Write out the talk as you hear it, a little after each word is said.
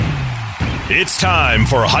It's time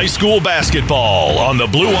for high school basketball on the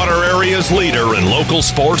Blue Water area's leader in local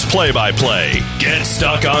sports play-by-play.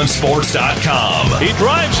 GetStuckOnSports.com. He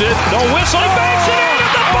drives it. The whistle bangs it in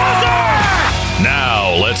at the buzzer.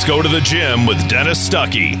 Now let's go to the gym with Dennis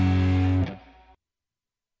Stuckey.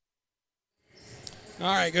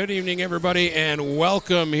 All right, good evening, everybody, and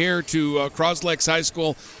welcome here to Cros-Lex High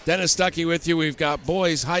School. Dennis Stuckey with you. We've got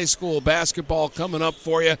boys high school basketball coming up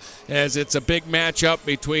for you as it's a big matchup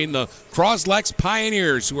between the Cros-Lex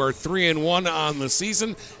Pioneers, who are 3-1 on the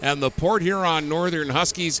season, and the Port Huron Northern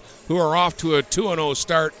Huskies, who are off to a 2-0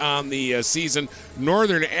 start on the season.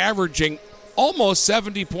 Northern averaging almost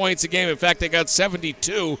 70 points a game. In fact, they got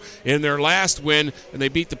 72 in their last win, and they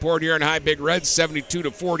beat the Port Huron High Big Reds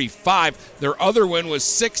 72-45. Their other win was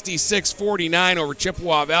 66-49 over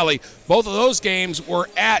Chippewa Valley. Both of those games were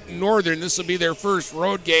at Northern. This will be their first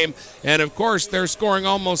road game, and of course, they're scoring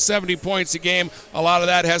almost 70 points a game. A lot of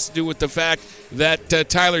that has to do with the fact that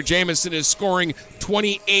Tyler Jamison is scoring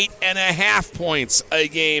 28.5 points a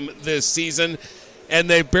game this season, and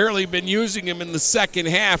they've barely been using him in the second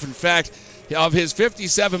half. In fact, of his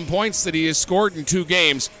 57 points that he has scored in 2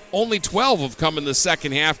 games, only 12 have come in the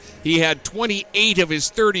second half. He had 28 of his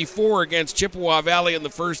 34 against Chippewa Valley in the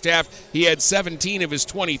first half. He had 17 of his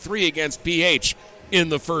 23 against PH in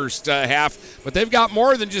the first half. But they've got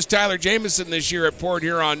more than just Tyler Jamison this year at Port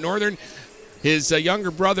Huron Northern. His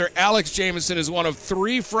younger brother, Alex Jamison, is one of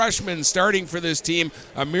 3 freshmen starting for this team.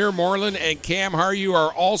 Amir Moreland and Cam Haryu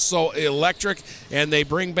are also electric, and they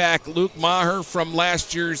bring back Luke Maher from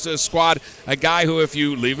last year's squad, a guy who, if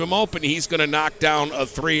you leave him open, he's going to knock down a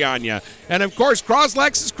 3 on you. And, of course,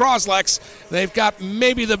 Cros-Lex is Cros-Lex. They've got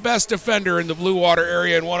maybe the best defender in the Blue Water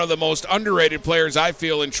area and one of the most underrated players, I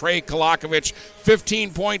feel, in Trey Kolakovic.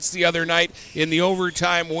 15 points the other night in the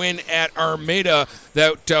overtime win at Armada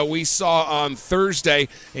that we saw on Thursday,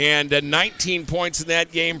 and 19 points in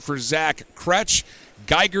that game for Zach Kretsch.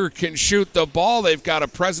 Geiger can shoot the ball. They've got a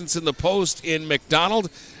presence in the post in McDonald.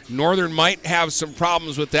 Northern might have some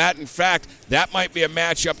problems with that. In fact, that might be a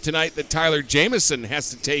matchup tonight that Tyler Jamison has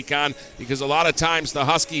to take on, because a lot of times the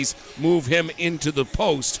Huskies move him into the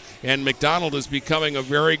post, and McDonald is becoming a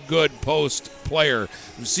very good post player.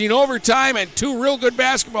 We've seen overtime and 2 real good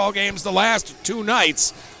basketball games the last 2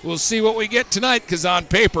 nights. We'll see what we get tonight, because on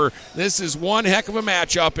paper, this is one heck of a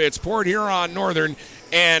matchup. It's Port Huron Northern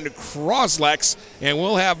and Cros-Lex, and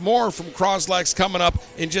we'll have more from Cros-Lex coming up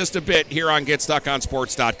in just a bit here on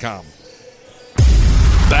GetStuckOnSports.com.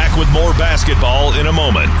 Back with more basketball in a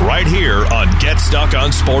moment, right here on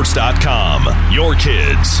GetStuckOnSports.com. Your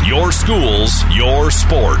kids, your schools, your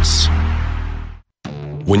sports.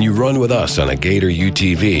 When you run with us on a Gator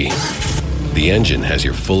UTV, the engine has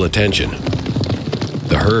your full attention.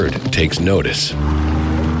 The herd takes notice,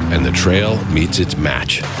 and the trail meets its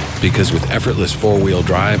match. Because with effortless 4-wheel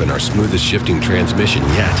drive and our smoothest shifting transmission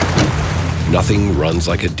yet, nothing runs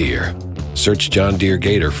like a deer. Search John Deere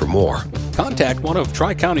Gator for more. Contact one of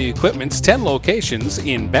Tri-County Equipment's 10 locations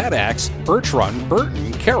in Bad Axe, Birch Run,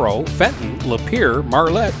 Burton, Caro, Fenton, Lapeer,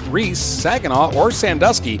 Marlette, Reese, Saginaw, or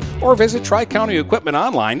Sandusky, or visit Tri-County Equipment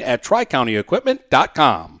online at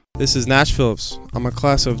tricountyequipment.com. This is Nash Phillips. I'm a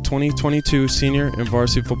class of 2022 senior and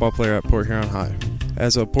varsity football player at Port Huron High.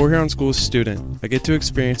 As a Port Huron School student, I get to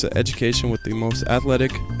experience an education with the most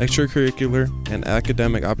athletic, extracurricular, and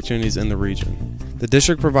academic opportunities in the region. The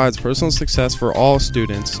district provides personal success for all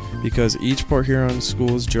students because each Port Huron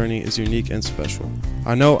school's journey is unique and special.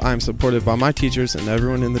 I know I'm supported by my teachers and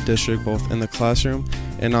everyone in the district, both in the classroom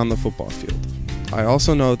and on the football field. I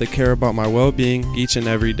also know they care about my well-being each and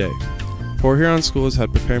every day. Port Huron schools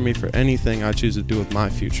have prepared me for anything I choose to do with my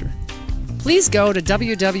future. Please go to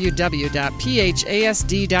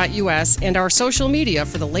www.phasd.us and our social media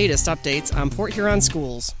for the latest updates on Port Huron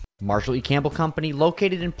schools. Marshall E. Campbell Company,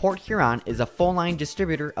 located in Port Huron, is a full-line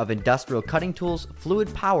distributor of industrial cutting tools,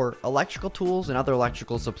 fluid power, electrical tools, and other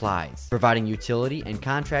electrical supplies, providing utility and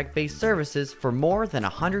contract-based services for more than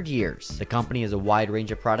 100 years. The company has a wide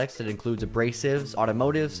range of products that includes abrasives,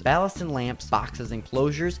 automotives, ballast and lamps, boxes and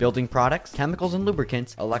closures, building products, chemicals and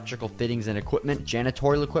lubricants, electrical fittings and equipment,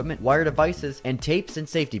 janitorial equipment, wire devices, and tapes and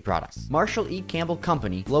safety products. Marshall E. Campbell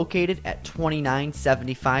Company, located at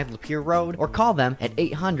 2975 Lapeer Road, or call them at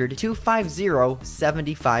 800-250-7520.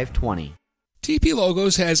 TP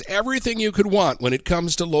Logos has everything you could want when it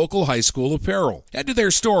comes to local high school apparel. Head to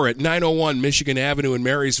their store at 901 Michigan Avenue in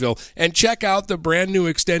Marysville and check out the brand new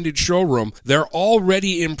extended showroom. Their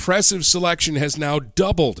already impressive selection has now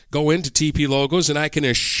doubled. Go into TP Logos and I can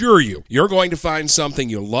assure you, you're going to find something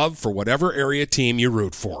you love for whatever area team you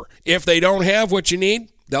root for. If they don't have what you need,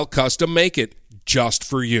 they'll custom make it just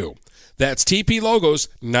for you. That's TP Logos,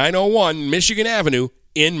 901 Michigan Avenue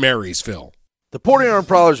in Marysville. The Port Huron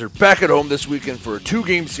Prowlers are back at home this weekend for a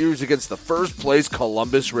 2-game series against the first-place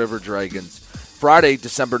Columbus River Dragons. Friday,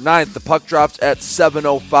 December 9th, the puck drops at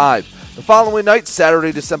 7:05. The following night,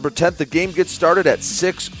 Saturday, December 10th, the game gets started at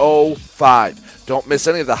 6:05. Don't miss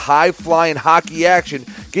any of the high-flying hockey action.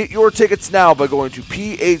 Get your tickets now by going to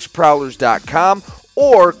phprowlers.com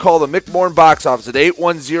or call the McMorran box office at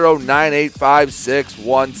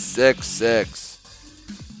 810-985-6166.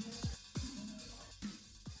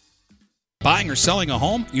 Buying or selling a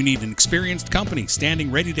home? You need an experienced company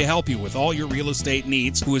standing ready to help you with all your real estate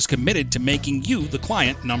needs, who is committed to making you the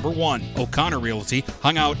client number one. O'Connor Realty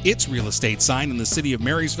hung out its real estate sign in the city of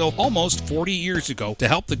Marysville almost 40 years ago to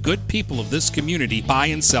help the good people of this community buy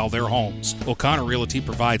and sell their homes. O'Connor Realty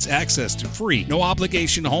provides access to free,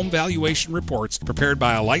 no-obligation home valuation reports prepared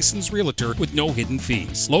by a licensed realtor with no hidden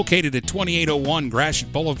fees. Located at 2801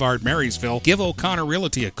 Gratiot Boulevard, Marysville, give O'Connor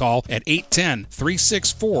Realty a call at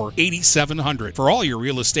 810-364-8700 for all your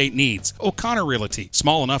real estate needs. O'Connor Realty,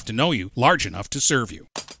 small enough to know you, large enough to serve you.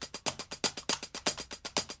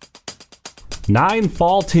 9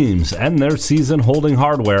 fall teams end their season holding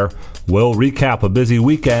hardware. We'll recap a busy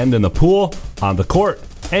weekend in the pool, on the court,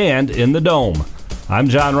 and in the dome. I'm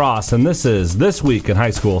John Ross, and this is This Week in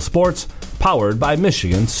High School Sports, powered by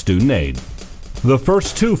Michigan Student Aid. The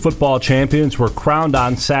first 2 football champions were crowned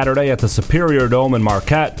on Saturday at the Superior Dome in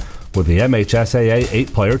Marquette with the MHSAA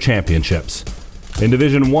 8-player championships. In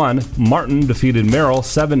Division I, Martin defeated Merrill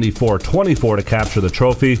 74-24 to capture the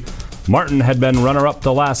trophy. Martin had been runner-up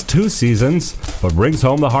the last 2 seasons, but brings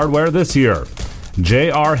home the hardware this year.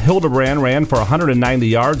 J.R. Hildebrand ran for 190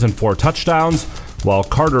 yards and 4 touchdowns, while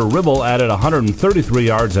Carter Ribble added 133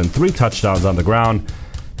 yards and 3 touchdowns on the ground.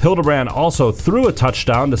 Hildebrand also threw a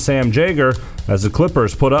touchdown to Sam Jager as the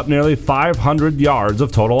Clippers put up nearly 500 yards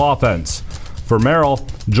of total offense. For Merrill,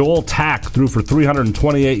 Joel Tack threw for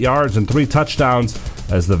 328 yards and 3 touchdowns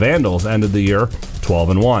as the Vandals ended the year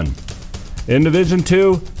 12-1. In Division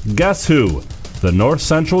II, guess who? The North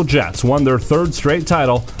Central Jets won their 3rd straight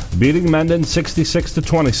title, beating Mendon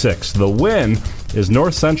 66-26. The win is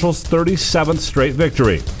North Central's 37th straight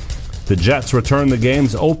victory. The Jets returned the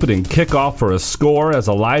game's opening kickoff for a score as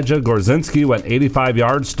Elijah Gorzinski went 85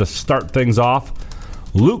 yards to start things off.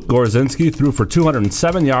 Luke Gorzinski threw for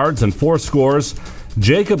 207 yards and 4 scores.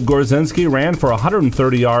 Jacob Gorzinski ran for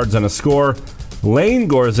 130 yards and a score. Lane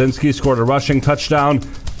Gorzinski scored a rushing touchdown,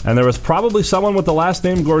 and there was probably someone with the last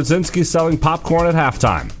name Gorzinski selling popcorn at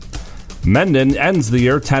halftime. Mendon ends the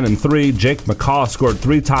year 10-3. Jake McCaw scored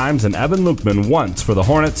 3 times and Evan Lukeman once for the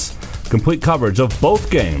Hornets. Complete coverage of both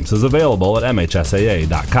games is available at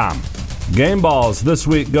MHSAA.com. Game balls this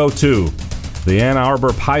week go to the Ann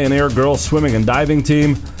Arbor Pioneer girls swimming and diving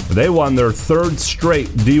team. They won their 3rd straight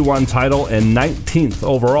D1 title and 19th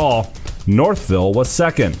overall. Northville was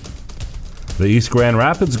 2nd. The East Grand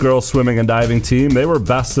Rapids girls swimming and diving team, they were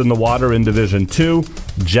best in the water in Division II.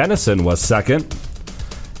 Jenison was 2nd.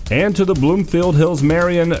 And to the Bloomfield Hills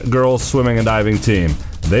Marion girls swimming and diving team,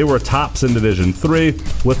 they were tops in Division III,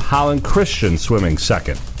 with Holland Christian swimming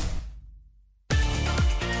 2nd.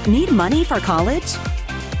 Need money for college?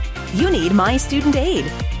 You need My Student Aid.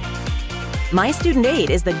 My Student Aid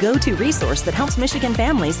is the go-to resource that helps Michigan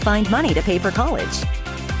families find money to pay for college.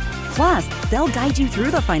 Plus, they'll guide you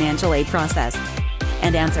through the financial aid process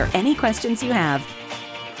and answer any questions you have.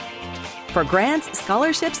 For grants,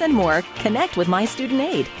 scholarships, and more, connect with My Student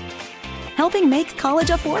Aid, helping make college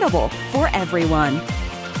affordable for everyone.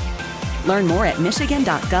 Learn more at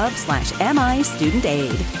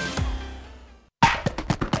michigan.gov/MIStudentAid.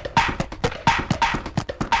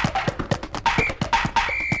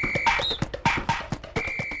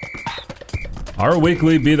 Our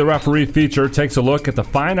weekly Be the Referee feature takes a look at the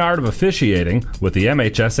fine art of officiating with the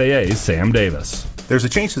MHSAA's Sam Davis. There's a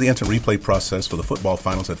change to the instant replay process for the football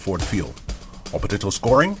finals at Ford Field. All potential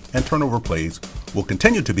scoring and turnover plays will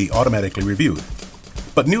continue to be automatically reviewed.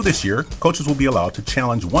 But new this year, coaches will be allowed to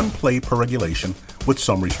challenge 1 play per regulation with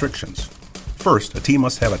some restrictions. First, a team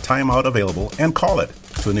must have a timeout available and call it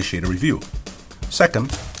to initiate a review. Second,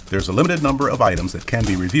 there's a limited number of items that can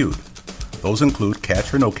be reviewed. Those include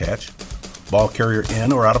catch or no catch, ball carrier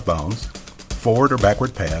in or out of bounds, forward or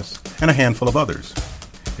backward pass, and a handful of others.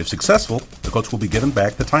 If successful, the coach will be given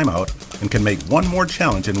back the timeout and can make 1 more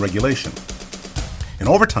challenge in regulation. In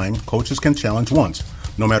overtime, coaches can challenge once,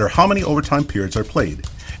 no matter how many overtime periods are played,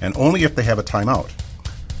 and only if they have a timeout.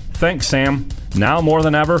 Thanks, Sam. Now more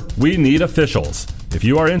than ever, we need officials. If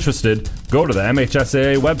you are interested, go to the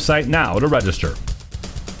MHSAA website now to register.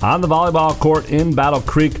 On the volleyball court in Battle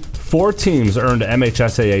Creek, 4 teams earned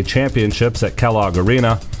MHSAA championships at Kellogg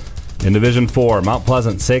Arena. In Division 4, Mount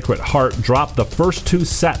Pleasant Sacred Heart dropped the first 2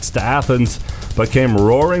 sets to Athens, but came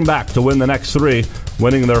roaring back to win the next 3,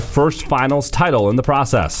 winning their first finals title in the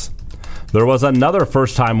process. There was another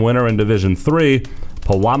first-time winner in Division 3.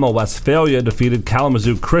 Pewamo Westphalia defeated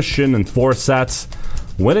Kalamazoo Christian in 4 sets,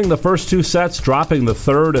 winning the first 2 sets, dropping the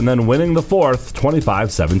third, and then winning the fourth,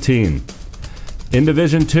 25-17. In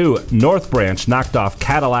Division 2, North Branch knocked off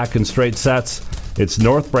Cadillac in straight sets. It's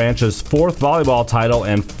North Branch's 4th volleyball title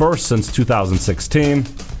and first since 2016.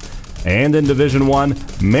 And in Division 1,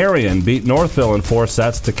 Marion beat Northville in 4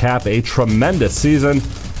 sets to cap a tremendous season.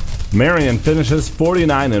 Marion finishes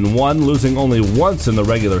 49-1, losing only once in the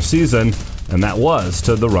regular season, and that was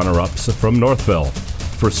to the runner-ups from Northville.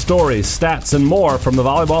 For stories, stats, and more from the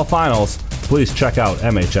volleyball finals, please check out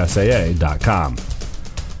MHSAA.com.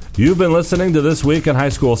 You've been listening to This Week in High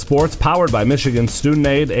School Sports, powered by Michigan Student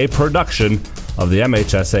Aid, a production of the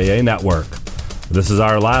MHSAA Network. This is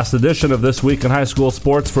our last edition of This Week in High School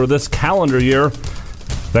Sports for this calendar year.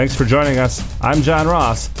 Thanks for joining us. I'm John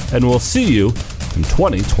Ross, and we'll see you in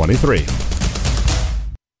 2023.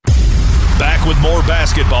 Back with more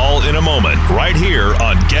basketball in a moment, right here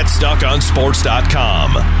on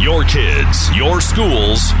GetStuckOnSports.com. Your kids, your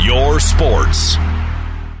schools, your sports.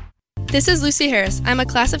 This is Lucy Harris. I'm a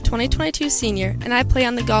class of 2022 senior, and I play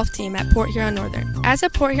on the golf team at Port Huron Northern. As a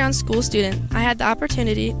Port Huron school student, I had the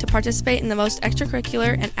opportunity to participate in the most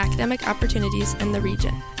extracurricular and academic opportunities in the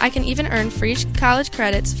region. I can even earn free college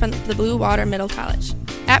credits from the Blue Water Middle College.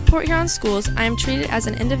 At Port Huron schools, I am treated as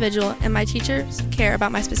an individual, and my teachers care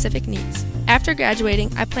about my specific needs. After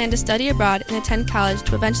graduating, I plan to study abroad and attend college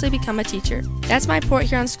to eventually become a teacher. That's my Port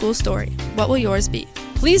Huron school story. What will yours be?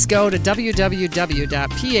 Please go to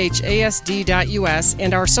www.phasd.us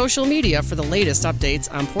and our social media for the latest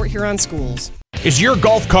updates on Port Huron schools. Is your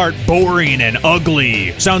golf cart boring and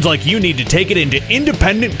ugly? Sounds like you need to take it into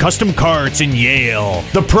Independent Custom Carts in Yale.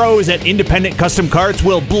 The pros at Independent Custom Carts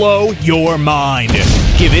will blow your mind.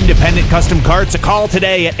 Give Independent Custom Carts a call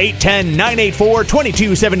today at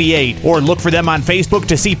 810-984-2278 or look for them on Facebook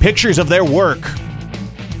to see pictures of their work.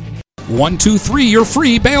 123 Your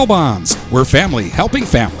Free Bail Bonds. We're family helping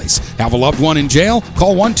families. Have a loved one in jail?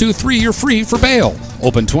 Call 123 You're Free for bail.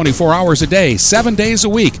 Open 24 hours a day, 7 days a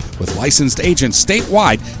week, with licensed agents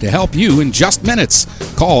statewide to help you in just minutes.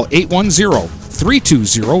 Call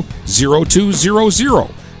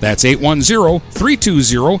 810-320-0200. That's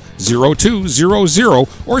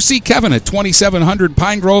 810-320-0200, or see Kevin at 2700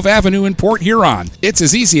 Pine Grove Avenue in Port Huron. It's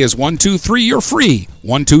as easy as 123 You're Free.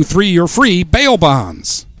 123 You're Free Bail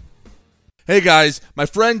Bonds. Hey guys, my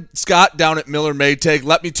friend Scott down at Miller Maytag,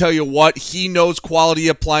 let me tell you what, he knows quality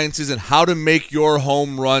appliances and how to make your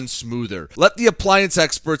home run smoother. Let the appliance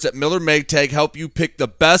experts at Miller Maytag help you pick the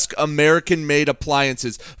best American-made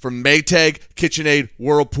appliances from Maytag, KitchenAid,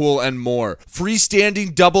 Whirlpool, and more.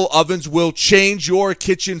 Freestanding double ovens will change your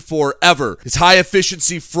kitchen forever. His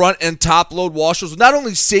high-efficiency front and top-load washers will not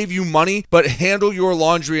only save you money, but handle your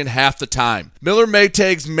laundry in half the time. Miller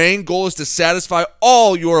Maytag's main goal is to satisfy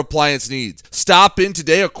all your appliance needs. Stop in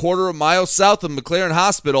today a quarter of a mile south of McLaren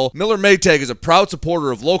Hospital. Miller Maytag is a proud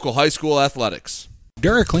supporter of local high school athletics.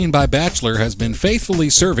 DuraClean by Bachelor has been faithfully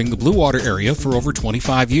serving the Blue Water area for over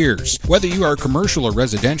 25 years. Whether you are commercial or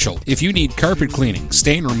residential, if you need carpet cleaning,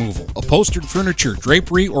 stain removal, upholstered furniture,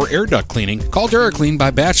 drapery, or air duct cleaning, call DuraClean by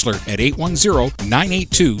Bachelor at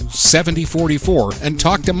 810-982-7044 and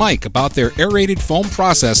talk to Mike about their aerated foam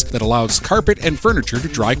process that allows carpet and furniture to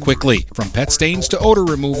dry quickly. From pet stains to odor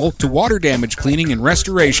removal to water damage cleaning and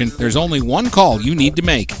restoration, there's only one call you need to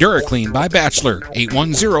make. DuraClean by Bachelor,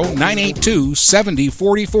 810-982-7044.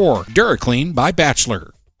 DuraClean by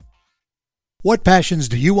Bachelor. What passions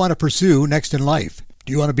do you want to pursue next in life?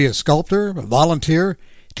 Do you want to be a sculptor, a volunteer,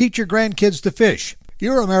 teach your grandkids to fish?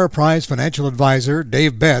 Your Ameriprise financial advisor,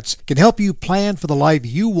 Dave Betts, can help you plan for the life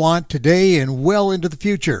you want today and well into the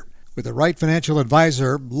future. With the right financial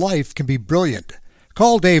advisor, life can be brilliant.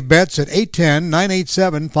 Call Dave Betts at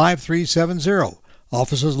 810-987-5370.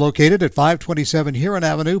 Office is located at 527 Huron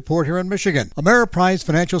Avenue, Port Huron, Michigan. Ameriprise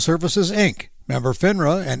Financial Services, Inc., member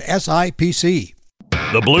FINRA and SIPC.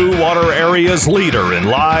 The Blue Water area's leader in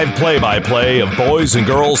live play-by-play of boys and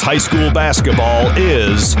girls high school basketball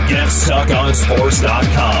is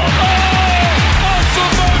GetStuckOnSports.com.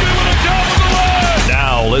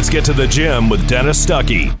 Now let's get to the gym with Dennis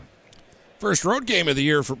Stuckey. First road game of the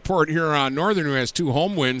year for Port Huron Northern, who has 2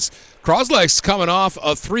 home wins. Cros-Lex coming off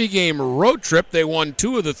a 3-game road trip. They won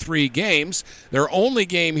 2 of the 3 games. Their only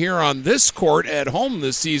game here on this court at home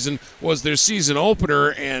this season was their season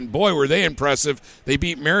opener, and boy, were they impressive. They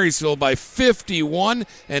beat Marysville by 51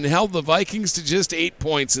 and held the Vikings to just 8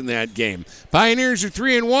 points in that game. Pioneers are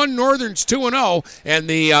 3-1, Northern's 2-0, and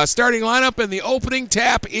the starting lineup and the opening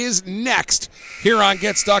tap is next here on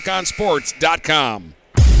GetStuckOnSports.com.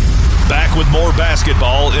 Back with more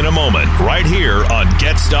basketball in a moment, right here on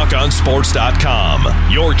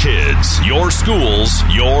GetStuckOnSports.com. Your kids, your schools,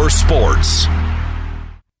 your sports.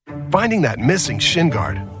 Finding that missing shin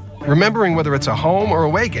guard, remembering whether it's a home or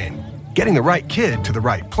away game, getting the right kid to the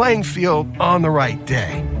right playing field on the right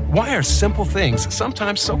day. Why are simple things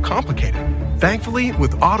sometimes so complicated? Thankfully,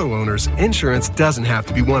 with auto owners, insurance doesn't have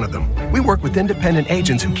to be one of them. We work with independent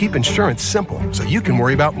agents who keep insurance simple so you can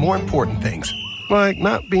worry about more important things. Like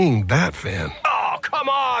not being that fan. Oh, come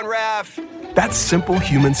on, ref! That's simple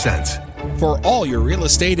human sense. For all your real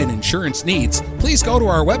estate and insurance needs, please go to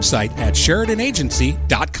our website at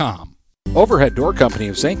SheridanAgency.com. Overhead Door Company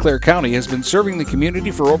of St. Clair County has been serving the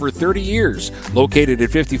community for over 30 years. Located at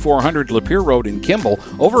 5400 Lapeer Road in Kimball,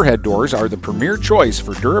 Overhead Doors are the premier choice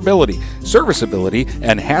for durability, serviceability,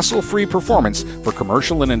 and hassle-free performance for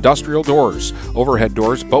commercial and industrial doors. Overhead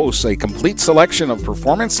Doors boasts a complete selection of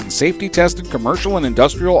performance and safety-tested commercial and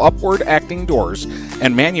industrial upward-acting doors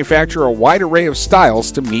and manufacture a wide array of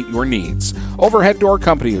styles to meet your needs. Overhead Door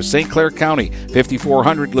Company of St. Clair County,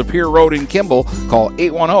 5400 Lapeer Road in Kimball. Call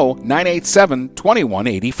 810-987-2185.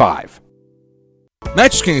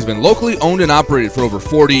 Mattress King has been locally owned and operated for over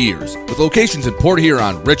 40 years. With locations in Port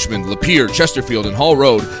Huron, Richmond, Lapeer, Chesterfield, and Hall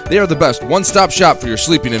Road, they are the best one-stop shop for your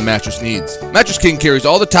sleeping and mattress needs. Mattress King carries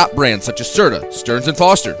all the top brands such as Serta, Stearns &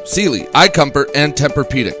 Foster, Sealy, iComfort, and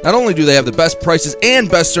Tempur-Pedic. Not only do they have the best prices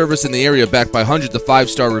and best service in the area backed by hundreds of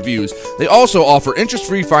 5-star reviews, they also offer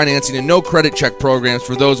interest-free financing and no credit check programs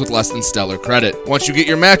for those with less than stellar credit. Once you get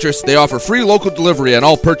your mattress, they offer free local delivery on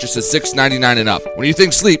all purchases $6.99 and up. When you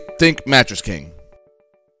think sleep, think Mattress King.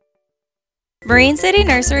 Marine City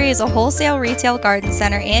Nursery is a wholesale retail garden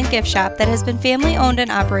center and gift shop that has been family owned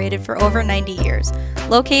and operated for over 90 years.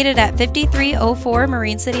 Located at 5304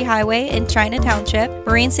 Marine City Highway in China Township,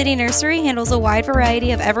 Marine City Nursery handles a wide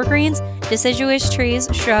variety of evergreens, deciduous trees,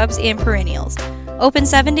 shrubs, and perennials. Open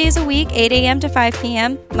 7 days a week, 8 a.m. to 5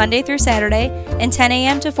 p.m., Monday through Saturday, and 10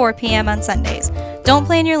 a.m. to 4 p.m. on Sundays. Don't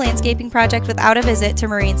plan your landscaping project without a visit to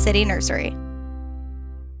Marine City Nursery.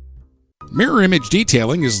 Mirror Image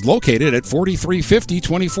Detailing is located at 4350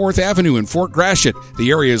 24th Avenue in Fort Gratiot, the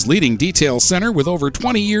area's leading detail center with over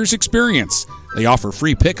 20 years' experience. They offer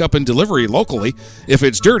free pickup and delivery locally. If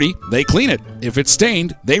it's dirty, they clean it. If it's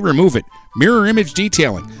stained, they remove it. Mirror Image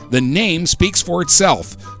Detailing. The name speaks for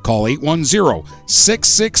itself. Call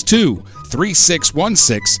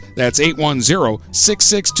 810-662-3616. That's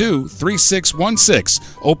 810-662-3616.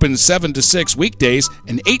 Open 7 to 6 weekdays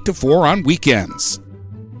and 8 to 4 on weekends.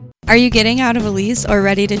 Are you getting out of a lease or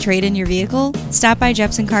ready to trade in your vehicle? Stop by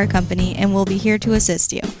Jepson Car Company and we'll be here to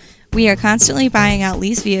assist you. We are constantly buying out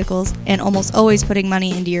leased vehicles and almost always putting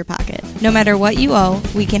money into your pocket. No matter what you owe,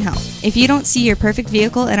 we can help. If you don't see your perfect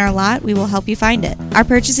vehicle in our lot, we will help you find it. Our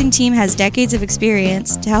purchasing team has decades of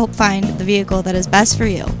experience to help find the vehicle that is best for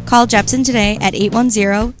you. Call Jepson today at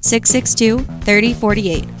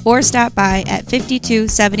 810-662-3048 or stop by at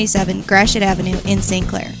 5277 Gratiot Avenue in St.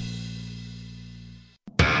 Clair.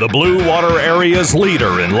 The Blue Water Area's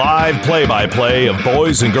leader in live play-by-play of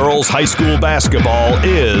boys and girls high school basketball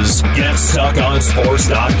is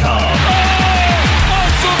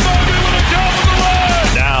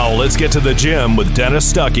GetStuckOnSports.com. Now let's get to the gym with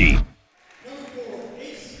Dennis Stuckey.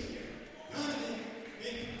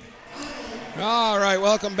 All right,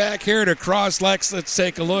 welcome back here to Cros-Lex. Let's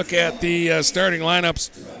take a look at the starting lineups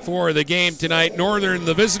for the game tonight. Northern,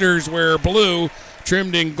 the visitors, wear blue,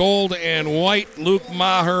 trimmed in gold and white. Luke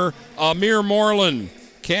Maher, Amir Moreland,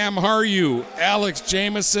 Cam Haryu, Alex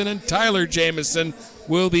Jamison, and Tyler Jamison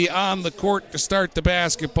will be on the court to start the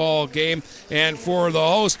basketball game. And for the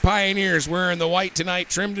host Pioneers, wearing the white tonight,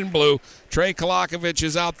 trimmed in blue, Trey Kolakovic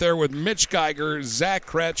is out there with Mitch Geiger, Zach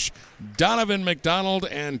Kretsch, Donovan McDonald,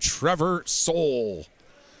 and Trevor Soule.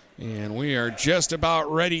 And we are just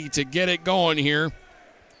about ready to get it going here.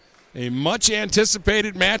 A much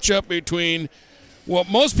anticipated matchup between what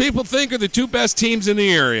most people think are the two best teams in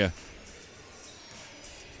the area.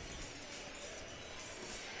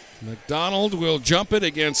 McDonald will jump it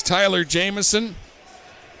against Tyler Jamison.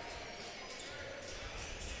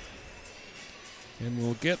 And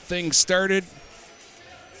we'll get things started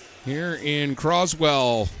here in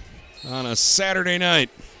Croswell on a Saturday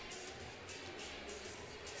night.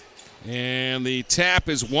 And the tap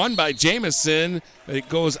is won by Jamison. It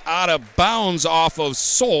goes out of bounds off of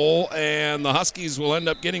Soul, and the Huskies will end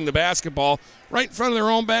up getting the basketball right in front of their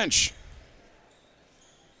own bench.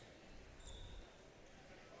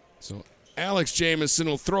 So Alex Jamison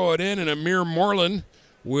will throw it in, and Amir Moreland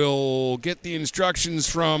will get the instructions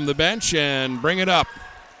from the bench and bring it up.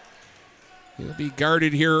 He'll be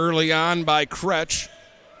guarded here early on by Kretsch.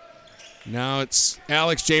 Now it's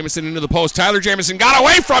Alex Jamison into the post. Tyler Jamison got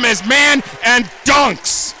away from his man and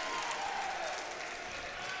dunks.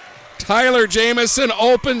 Tyler Jamison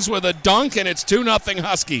opens with a dunk, and it's 2-0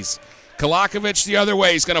 Huskies. Kolakovic the other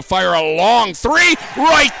way. He's going to fire a long three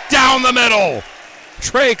right down the middle.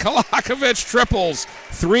 Trey Kolakovic triples.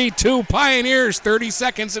 3-2 Pioneers, 30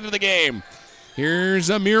 seconds into the game.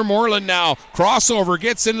 Here's Amir Moreland now. Crossover,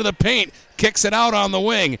 gets into the paint, kicks it out on the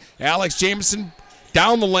wing. Alex Jamison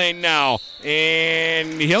down the lane now,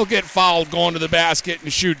 and he'll get fouled going to the basket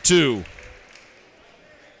and shoot two.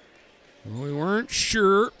 We weren't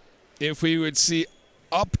sure if we would see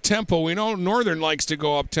up-tempo. We know Northern likes to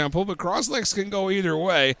go up-tempo, but Cros-Lex can go either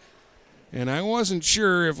way. And I wasn't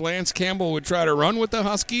sure if Lance Campbell would try to run with the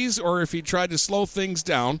Huskies or if he tried to slow things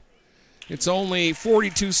down. It's only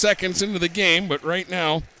 42 seconds into the game, but right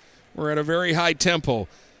now we're at a very high tempo.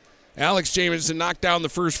 Alex Jamison knocked down the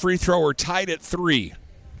first free throw. We're tied at 3.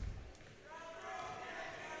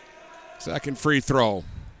 Second free throw.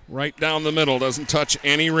 Right down the middle. Doesn't touch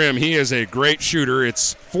any rim. He is a great shooter.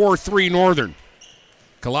 It's 4-3 Northern.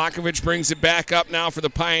 Kolakovic brings it back up now for the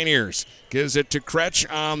Pioneers. Gives it to Kretsch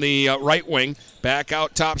on the right wing. Back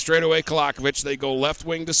out top straightaway Kolakovic. They go left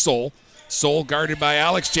wing to Soul. Soul guarded by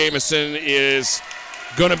Alex Jamison is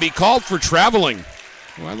going to be called for traveling.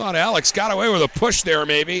 Well, I thought Alex got away with a push there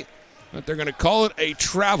maybe. But they're going to call it a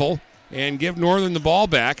travel and give Northern the ball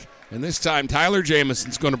back. And this time Tyler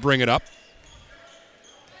Jamison's going to bring it up.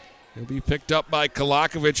 He'll be picked up by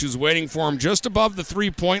Kolakovic, who's waiting for him just above the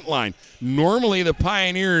three-point line. Normally the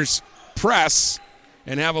Pioneers press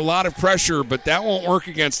and have a lot of pressure, but that won't work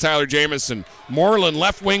against Tyler Jamison. Moreland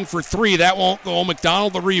left wing for 3. That won't go.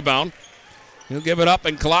 McDonald the rebound. He'll give it up,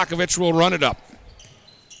 and Kolakovic will run it up.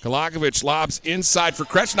 Kolakovic lobs inside for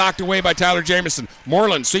Kretsch, knocked away by Tyler Jamison.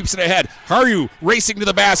 Moreland sweeps it ahead. Haryu racing to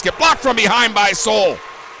the basket, blocked from behind by Soul.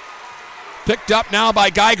 Picked up now by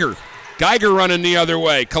Geiger. Geiger running the other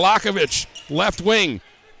way. Kolakovic, left wing.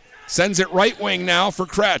 Sends it right wing now for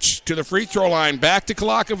Kretsch to the free throw line. Back to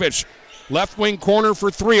Kolakovic. Left wing corner for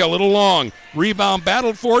 3, a little long. Rebound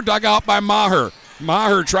battled for, dug out by Maher.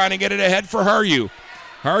 Maher trying to get it ahead for Haryu.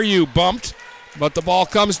 Haryu bumped, but the ball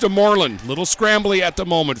comes to Moreland. Little scrambly at the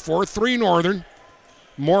moment. 4-3 Northern.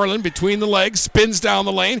 Moreland between the legs, spins down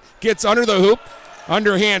the lane, gets under the hoop.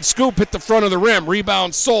 Underhand scoop hit the front of the rim.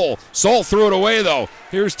 Rebound Soul. Soul threw it away though.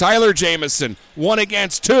 Here's Tyler Jamison. 1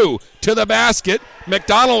 against 2 to the basket.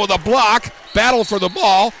 McDonald with a block. Battle for the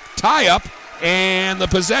ball. Tie up. And the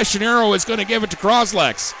possession arrow is going to give it to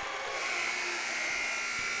Cros-Lex.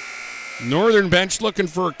 Northern bench looking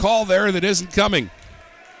for a call there that isn't coming.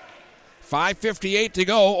 5:58 to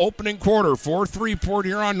go. Opening quarter. 4-3 Port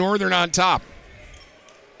Huron Northern on top.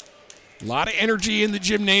 A lot of energy in the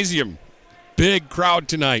gymnasium. Big crowd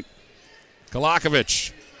tonight.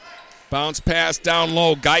 Kolakovic. Bounce pass down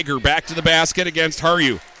low. Geiger back to the basket against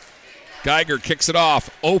Haryu. Geiger kicks it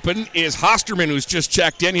off. Open is Hosterman, who's just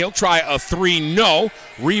checked in. He'll try a 3. No.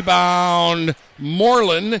 Rebound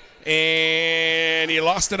Moreland, and he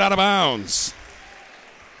lost it out of bounds.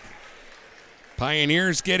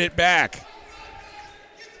 Pioneers get it back.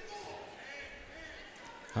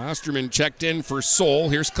 Hosterman checked in for Soul.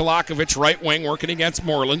 Here's Kolakovic, right wing, working against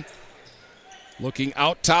Moreland. Looking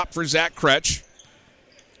out top for Zach Kretsch.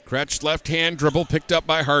 Kretsch left hand dribble picked up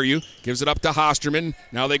by Haryu. Gives it up to Hosterman.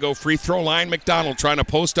 Now they go free throw line. McDonald trying to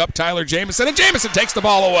post up Tyler Jamison. And Jamison takes the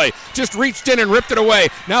ball away. Just reached in and ripped it away.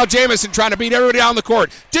 Now Jamison trying to beat everybody on the court.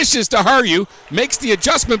 Dishes to Haryu. Makes the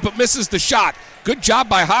adjustment but misses the shot. Good job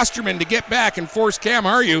by Hosterman to get back and force Cam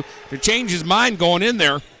Haryu to change his mind going in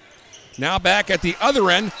there. Now back at the other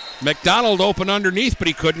end. McDonald open underneath, but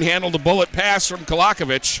he couldn't handle the bullet pass from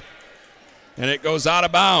Kolakovic. And it goes out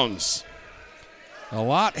of bounds. A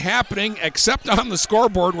lot happening except on the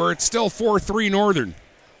scoreboard where it's still 4-3 Northern.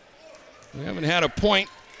 We haven't had a point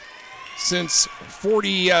since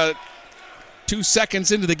 42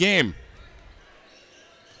 seconds into the game.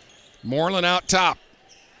 Moreland out top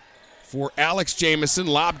for Alex Jamison.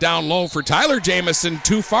 Lob down low for Tyler Jamison.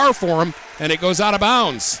 Too far for him, and it goes out of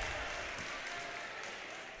bounds.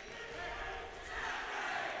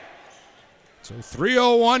 So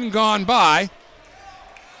 3:01 gone by.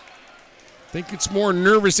 I think it's more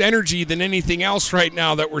nervous energy than anything else right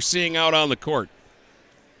now that we're seeing out on the court.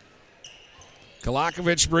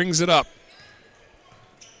 Kolakovic brings it up.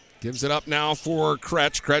 Gives it up now for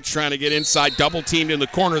Kretsch. Kretsch trying to get inside, double teamed in the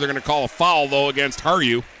corner. They're going to call a foul, though, against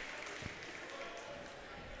Harju.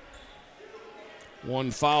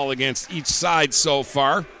 One foul against each side so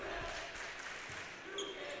far.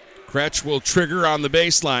 Kretsch will trigger on the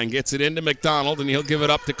baseline, gets it into McDonald, and he'll give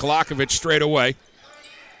it up to Kolakovic straight away.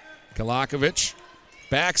 Kolakovic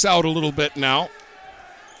backs out a little bit now.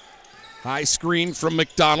 High screen from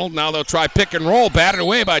McDonald. Now they'll try pick and roll. Batted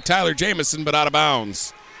away by Tyler Jamison, but out of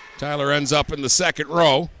bounds. Tyler ends up in the second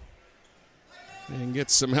row and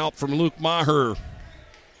gets some help from Luke Maher.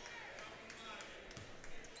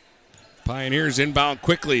 Pioneers inbound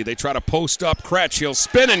quickly. They try to post up Kretsch. He'll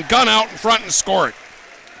spin and gun out in front and score it.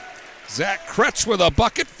 Zach Kretsch with a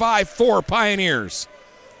bucket, 5-4 Pioneers.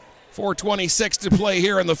 4:26 to play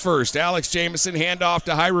here in the first. Alex Jamison handoff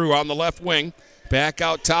to Hyru on the left wing. Back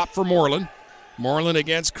out top for Moreland. Moreland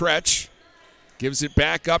against Kretsch. Gives it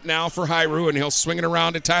back up now for Hyru, and he'll swing it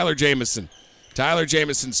around to Tyler Jamison. Tyler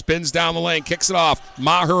Jamison spins down the lane, kicks it off.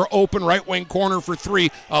 Maher open right wing corner for three.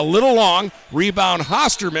 A little long. Rebound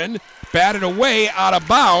Hosterman. Batted away out of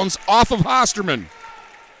bounds off of Hosterman.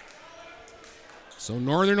 So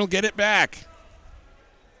Northern will get it back.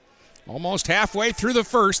 Almost halfway through the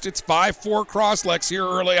first. It's 5-4 Cros-Lex here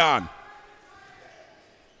early on.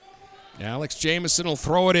 Alex Jamison will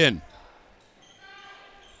throw it in.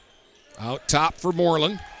 Out top for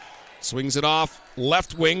Moreland. Swings it off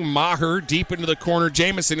left wing. Maher deep into the corner.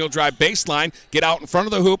 Jamison, he'll drive baseline. Get out in front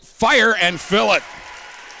of the hoop. Fire and fill it.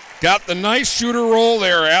 Got the nice shooter roll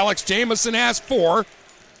there. Alex Jamison has 4.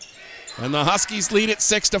 And the Huskies lead it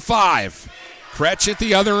 6-5. Kretsch at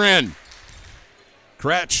the other end.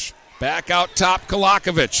 Kretsch back out top.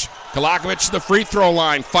 Kolakovic. Kolakovic to the free throw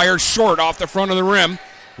line. Fires short off the front of the rim.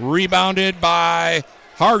 Rebounded by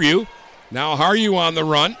Harju. Now Harju on the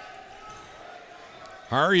run.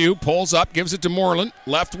 Harju pulls up, gives it to Moreland.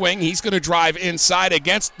 Left wing, he's going to drive inside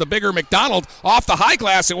against the bigger McDonald. Off the high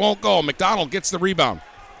glass, it won't go. McDonald gets the rebound.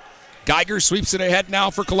 Geiger sweeps it ahead now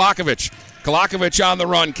for Kolakovic. Kolakovic on the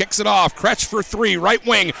run, kicks it off. Kretsch for 3, right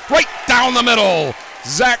wing, right down the middle.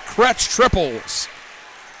 Zach Kretsch triples.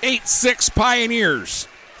 8-6 Pioneers.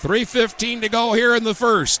 3:15 to go here in the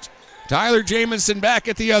first. Tyler Jamison back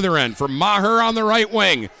at the other end for Maher on the right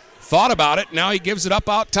wing. Thought about it. Now he gives it up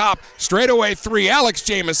out top. Straightaway 3. Alex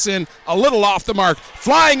Jamison a little off the mark.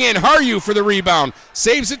 Flying in. Harju for the rebound.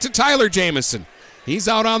 Saves it to Tyler Jamison. He's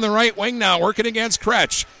out on the right wing now working against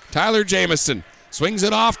Kretsch. Tyler Jamison swings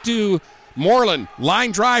it off to Moreland.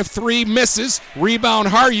 Line drive 3. Misses. Rebound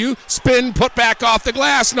Harju. Spin. Put back off the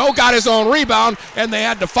glass. No, got his own rebound. And they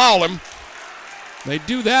had to foul him. They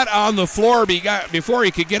do that on the floor before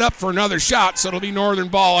he could get up for another shot. So it'll be Northern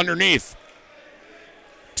ball underneath.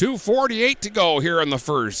 2:48 to go here in the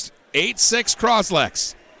first. 8-6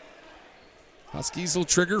 Cros-Lex. Huskies will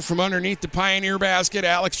trigger from underneath the Pioneer basket.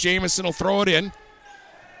 Alex Jamison will throw it in.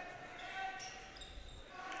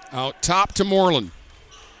 Out top to Moreland.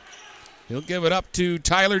 He'll give it up to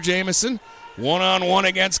Tyler Jamison. One-on-one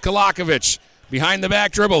against Kolakovic. Behind the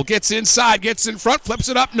back dribble. Gets inside. Gets in front. Flips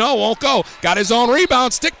it up. No, won't go. Got his own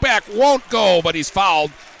rebound. Stick back. Won't go, but he's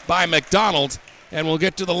fouled by McDonald. And will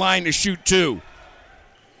get to the line to shoot 2.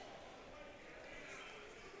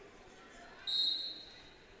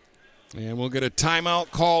 And we'll get a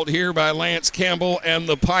timeout called here by Lance Campbell and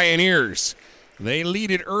the Pioneers. They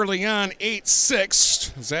lead it early on,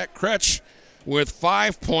 8-6. Zach Kretsch with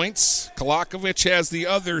 5 points. Kolakovic has the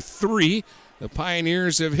other 3. The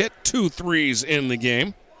Pioneers have hit 2 threes in the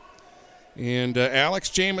game. And Alex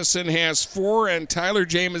Jamison has 4 and Tyler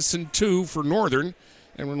Jamison 2 for Northern.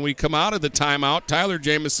 And when we come out of the timeout, Tyler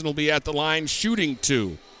Jamison will be at the line shooting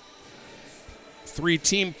 2. 3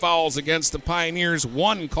 team fouls against the Pioneers,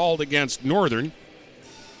 1 called against Northern.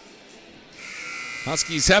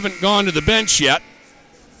 Huskies haven't gone to the bench yet.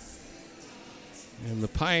 And the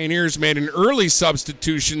Pioneers made an early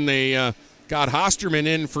substitution. They got Hosterman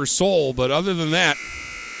in for Soul, but other than that,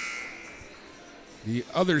 the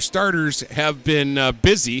other starters have been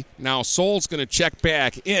busy. Now Soul's going to check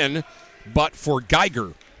back in, but for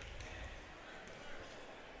Geiger.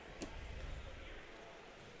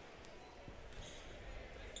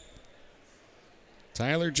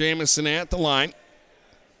 Tyler Jamison at the line.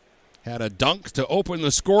 Had a dunk to open the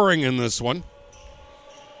scoring in this one.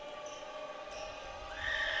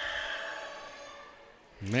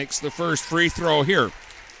 Makes the first free throw here.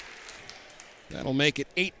 That'll make it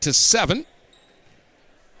 8-7.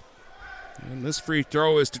 And this free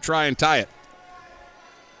throw is to try and tie it.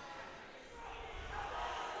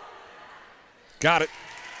 Got it.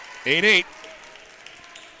 8-8.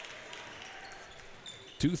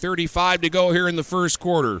 2:35 to go here in the first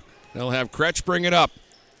quarter. They'll have Kretsch bring it up.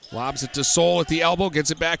 Lobs it to Soul at the elbow,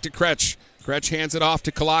 gets it back to Kretsch. Kretsch hands it off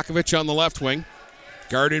to Kolakovic on the left wing.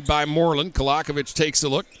 Guarded by Moreland. Kolakovic takes a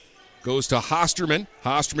look. Goes to Hosterman.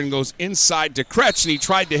 Hosterman goes inside to Kretsch, and he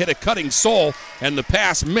tried to hit a cutting Soul, and the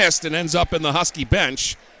pass missed and ends up in the Husky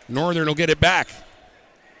bench. Northern will get it back.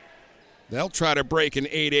 They'll try to break an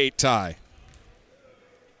 8-8 tie.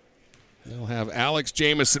 They'll have Alex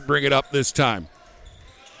Jamison bring it up this time.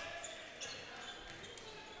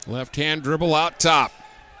 Left hand dribble out top.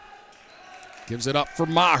 Gives it up for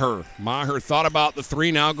Maher. Maher thought about the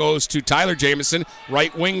three, now goes to Tyler Jamison.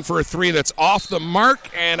 Right wing for a three that's off the mark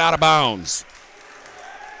and out of bounds.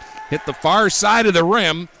 Hit the far side of the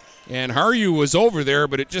rim, and Haryu was over there,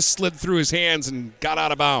 but it just slid through his hands and got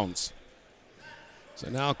out of bounds. So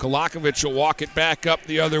now Kolakovic will walk it back up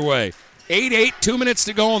the other way. 8-8, 2 minutes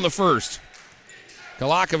to go in the first.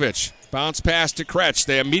 Kolakovic, bounce pass to Kretsch.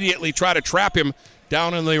 They immediately try to trap him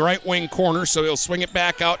down in the right wing corner, so he'll swing it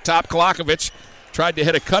back out top. Kolakovic tried to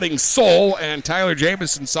hit a cutting Soul, and Tyler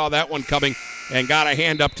Jamison saw that one coming and got a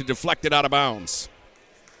hand up to deflect it out of bounds.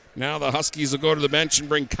 Now the Huskies will go to the bench and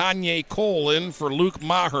bring Kanye Cole in for Luke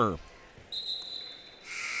Maher.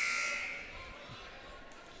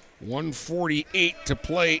 1:48 to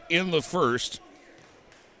play in the first.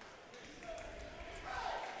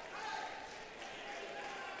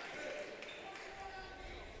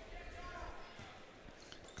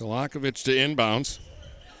 Kolakovic to inbounds.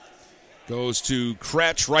 Goes to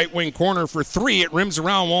Kretsch, right wing corner for three. It rims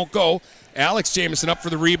around, won't go. Alex Jamison up for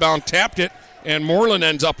the rebound, tapped it, and Moreland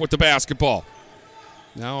ends up with the basketball.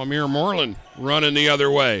 Now Amir Moreland running the other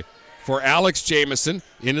way. For Alex Jamison,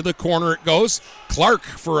 into the corner it goes. Clark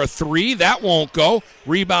for a three, that won't go.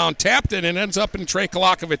 Rebound tapped it and ends up in Trey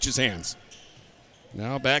Kolakovic's hands.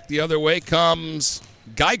 Now back the other way comes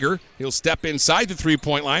Geiger. He'll step inside the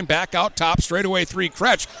three-point line, back out top, straightaway three,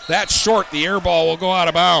 Kretsch. That's short, the air ball will go out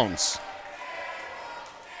of bounds.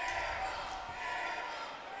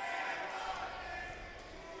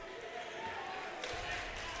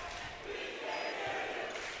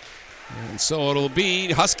 And so it'll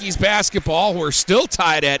be Huskies basketball. We're still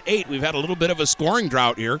tied at 8. We've had a little bit of a scoring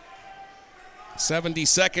drought here. 70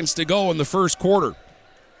 seconds to go in the first quarter.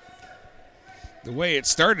 The way it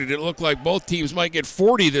started, it looked like both teams might get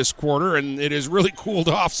 40 this quarter, and it has really cooled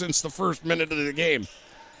off since the first minute of the game.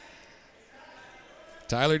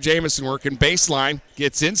 Tyler Jamison working baseline,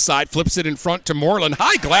 gets inside, flips it in front to Moreland.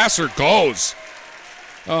 High Glasser goes.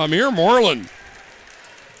 Amir Moreland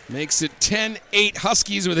makes it 10-8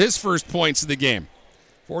 Huskies with his first points of the game.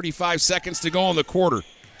 45 seconds to go in the quarter.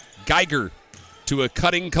 Geiger to a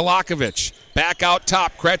cutting Kolakovic. Back out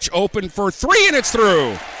top. Kretsch open for three, and it's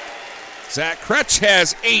through. Zach Kretsch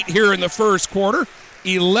has 8 here in the first quarter.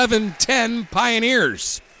 11-10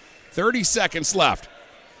 Pioneers. 30 seconds left.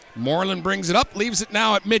 Moreland brings it up, leaves it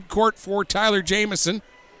now at midcourt for Tyler Jamison.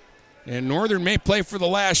 And Northern may play for the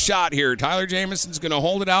last shot here. Tyler Jamison's going to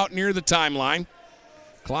hold it out near the timeline.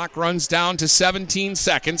 Clock runs down to 17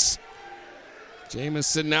 seconds.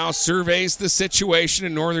 Jamison now surveys the situation,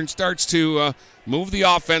 and Northern starts to move the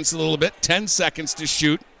offense a little bit. 10 seconds to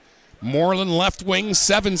shoot. Moreland left wing,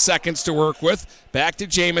 7 seconds to work with. Back to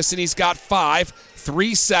Jamison. He's got 5.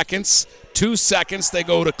 3 seconds. 2 seconds. They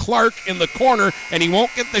go to Clark in the corner, and he won't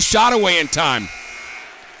get the shot away in time.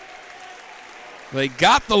 They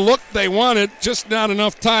got the look they wanted, just not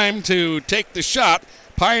enough time to take the shot.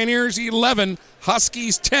 Pioneers 11,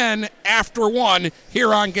 Huskies 10 after 1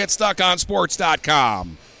 here on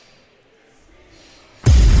GetStuckOnSports.com.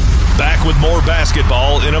 Back with more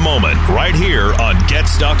basketball in a moment, right here on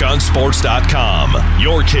GetStuckOnSports.com.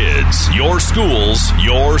 Your kids, your schools,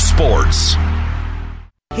 your sports.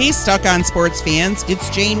 Hey, Stuck on Sports fans, it's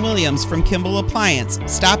Jane Williams from Kimball Appliance.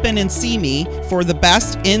 Stop in and see me for the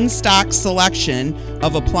best in-stock selection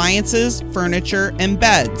of appliances, furniture, and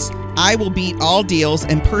beds. I will beat all deals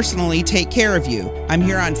and personally take care of you. I'm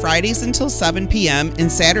here on Fridays until 7 p.m. and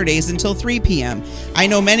Saturdays until 3 p.m. I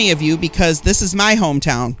know many of you because this is my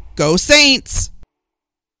hometown. Go Saints!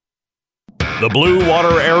 The Blue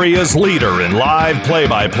Water Area's leader in live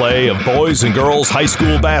play-by-play of boys and girls high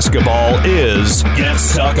school basketball is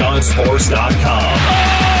GetStuckOnSports.com.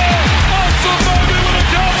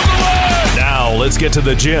 Now let's get to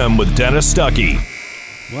the gym with Dennis Stuckey.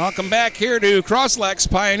 Welcome back here to Cros-Lex.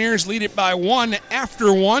 Pioneers lead it by 1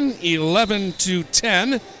 after 1,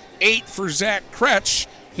 11-10. 8 for Zach Kretsch.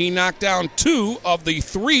 He knocked down 2 of the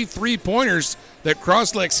 3 3-pointers that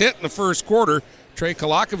Cros-Lex hit in the first quarter. Trey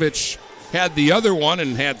Kolakovic had the other one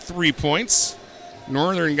and had 3 points.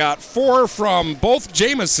 Northern got 4 from both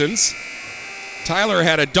Jamisons. Tyler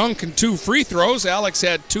had a dunk and 2 free throws. Alex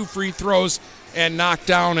had 2 free throws and knocked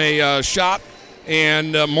down a shot.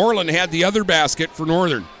 And Moreland had the other basket for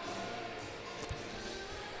Northern.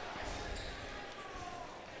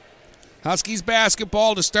 Huskies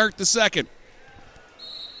basketball to start the second.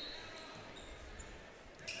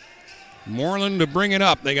 Moreland to bring it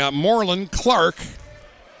up. They got Moreland, Clark,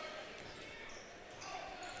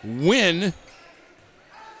 Wynn,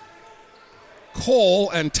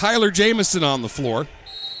 Cole, and Tyler Jamison on the floor.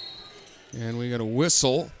 And we got a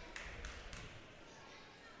whistle.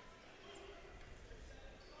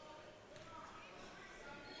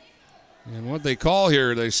 And what they call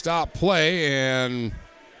here, they stop play, and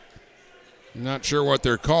I'm not sure what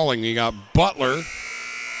they're calling. You got Butler,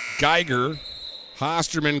 Geiger,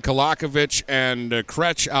 Hosterman, Kolakovic, and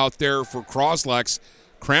Kretsch out there for Cros-Lex.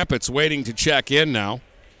 Krampet's waiting to check in now.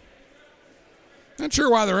 Not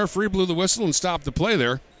sure why the referee blew the whistle and stopped the play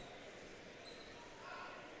there.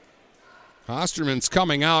 Hosterman's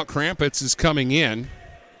coming out. Krampet's is coming in.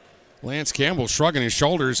 Lance Campbell shrugging his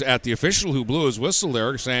shoulders at the official who blew his whistle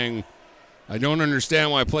there, saying, I don't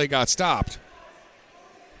understand why play got stopped.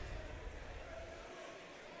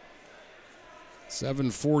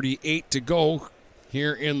 7:48 to go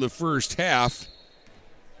here in the first half.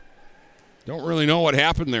 Don't really know what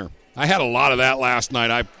happened there. I had a lot of that last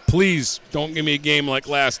night. Please don't give me a game like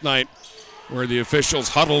last night where the officials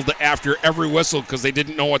huddled after every whistle because they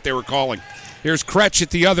didn't know what they were calling. Here's Kretsch at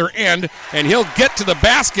the other end, and he'll get to the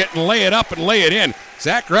basket and lay it up and lay it in.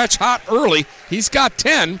 Zach Kretsch hot early. He's got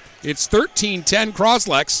 10. It's 13-10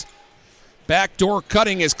 Cros-Lex. Backdoor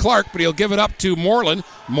cutting is Clark, but he'll give it up to Moreland.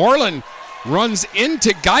 Moreland runs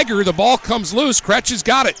into Geiger. The ball comes loose. Kretsch has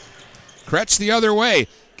got it. Kretsch the other way.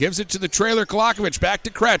 Gives it to the trailer Kolakovic. Back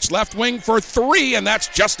to Kretsch. Left wing for 3, and that's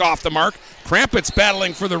just off the mark. Krampet's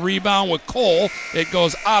battling for the rebound with Cole. It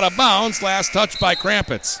goes out of bounds. Last touch by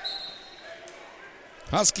Krampet's.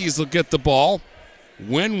 Huskies will get the ball.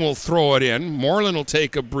 Wynn will throw it in. Moreland will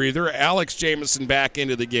take a breather. Alex Jamison back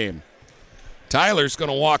into the game. Tyler's going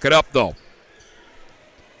to walk it up, though.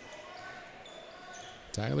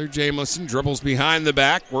 Tyler Jamison dribbles behind the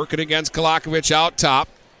back, working against Kolakovic out top.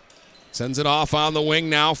 Sends it off on the wing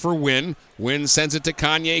now for Wynn. Wynn sends it to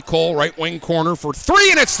Kanye Cole, right wing corner for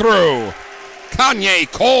 3, and it's through.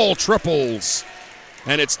 Kanye Cole triples.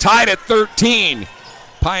 And it's tied at 13.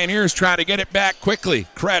 Pioneers trying to get it back quickly.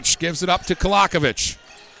 Kretsch gives it up to Kolakovic.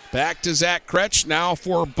 Back to Zach Kretsch now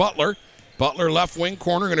for Butler. Butler left wing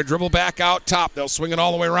corner, going to dribble back out top. They'll swing it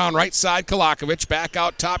all the way around right side. Kolakovic back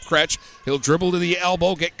out top. Kretsch. He'll dribble to the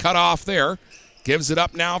elbow, get cut off there. Gives it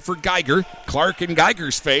up now for Geiger. Clark in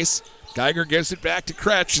Geiger's face. Geiger gives it back to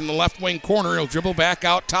Kretsch in the left wing corner. He'll dribble back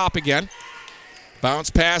out top again.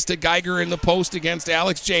 Bounce pass to Geiger in the post against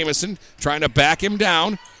Alex Jamison. Trying to back him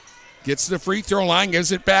down. Gets to the free throw line,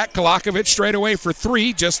 gives it back. Kolakovic straight away for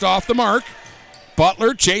 3, just off the mark.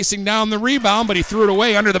 Butler chasing down the rebound, but he threw it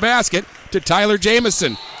away under the basket to Tyler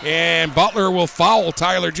Jamison. And Butler will foul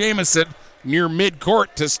Tyler Jamison near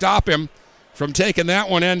midcourt to stop him from taking that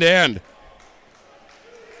one end to end.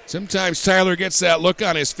 Sometimes Tyler gets that look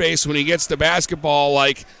on his face when he gets the basketball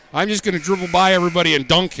like, I'm just going to dribble by everybody and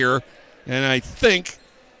dunk here. And I think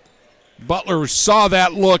Butler saw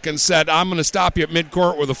that look and said, I'm going to stop you at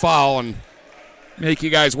midcourt with a foul and make you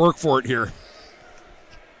guys work for it here.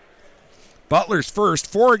 Butler's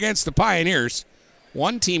first, 4 against the Pioneers.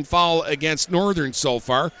 1 team foul against Northern so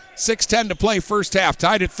far. 6:10 to play first half,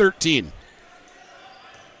 tied at 13.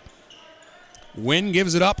 Wynn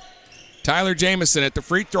gives it up. Tyler Jamison at the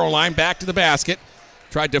free throw line, back to the basket.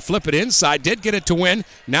 Tried to flip it inside, did get it to Wynn.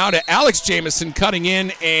 Now to Alex Jamison cutting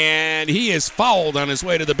in, and he is fouled on his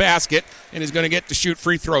way to the basket and is going to get to shoot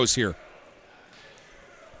free throws here.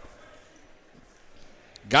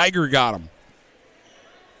 Geiger got him.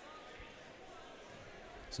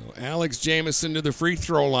 So Alex Jamison to the free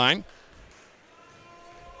throw line.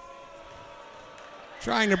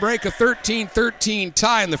 Trying to break a 13-13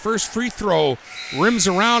 tie, and the first free throw rims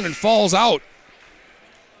around and falls out.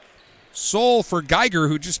 Soul for Geiger,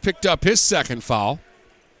 who just picked up his second foul.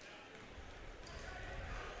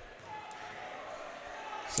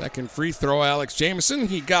 Second free throw, Alex Jamison.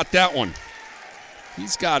 He got that one.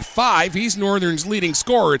 He's got 5. He's Northern's leading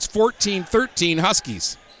scorer. It's 14-13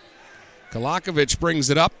 Huskies. Kolakovic brings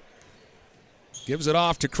it up. Gives it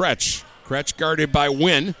off to Kretsch. Kretsch guarded by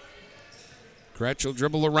Wynn. Kretsch will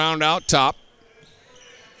dribble around out top.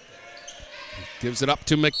 Gives it up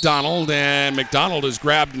to McDonald, and McDonald is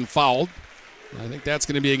grabbed and fouled. I think that's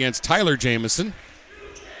going to be against Tyler Jamison.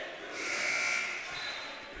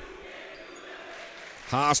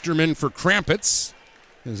 Hosterman for Krampet's.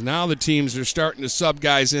 As now the teams are starting to sub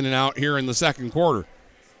guys in and out here in the second quarter.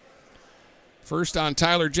 First on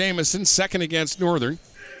Tyler Jamison, second against Northern.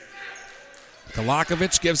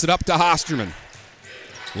 Kolakovic gives it up to Hosterman.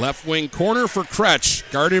 Left wing corner for Kretsch.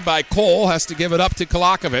 Guarded by Cole, has to give it up to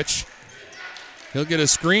Kolakovic. He'll get a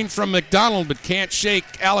screen from McDonald, but can't shake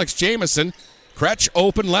Alex Jamison. Kretsch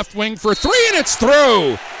open left wing for three, and it's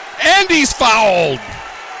through. And he's fouled.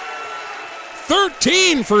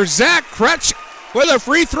 13 for Zach Kretsch with a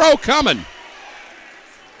free throw coming.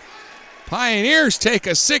 Pioneers take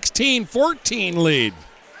a 16-14 lead.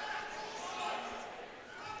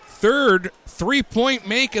 Third three-point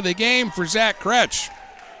make of the game for Zach Kretsch.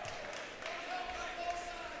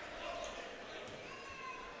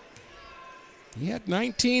 He had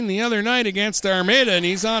 19 the other night against Armada, and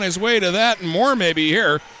he's on his way to that and more maybe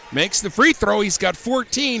here. Makes the free throw. He's got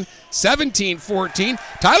 14, 17-14.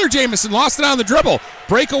 Tyler Jamison lost it on the dribble.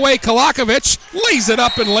 Breakaway Kolakovic lays it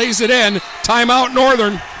up and lays it in. Timeout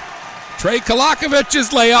Northern. Trey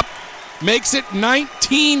Kolakovic's layup makes it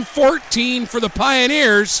 19-14 for the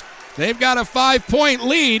Pioneers. They've got a 5-point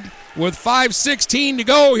lead with 5:16 to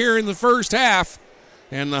go here in the first half.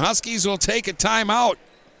 And the Huskies will take a timeout.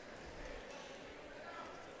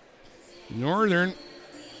 Northern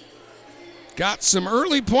got some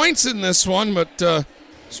early points in this one, but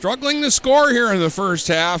struggling to score here in the first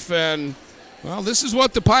half. And, well, this is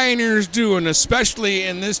what the Pioneers do, and especially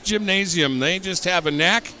in this gymnasium. They just have a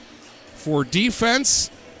knack for defense,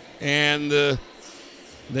 and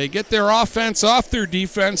they get their offense off their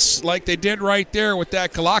defense like they did right there with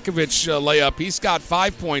that Kolakovic layup. He's got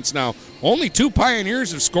 5 points now. Only 2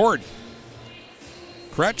 Pioneers have scored.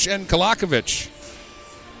 Kretsch and Kolakovic.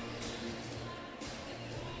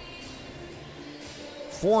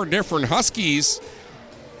 4 different Huskies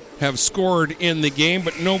have scored in the game,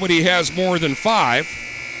 but nobody has more than 5.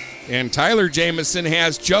 And Tyler Jamison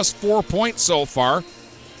has just 4 points so far.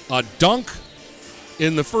 A dunk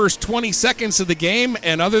in the first 20 seconds of the game,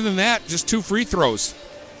 and other than that, just 2 free throws.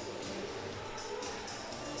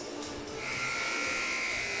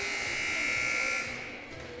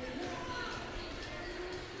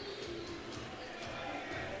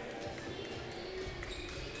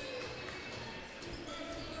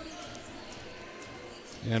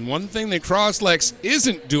 And one thing that Cros-Lex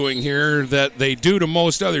isn't doing here that they do to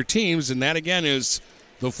most other teams, and that again is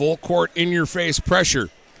the full court in-your-face pressure.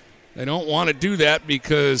 They don't want to do that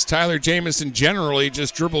because Tyler Jamison generally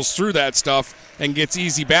just dribbles through that stuff and gets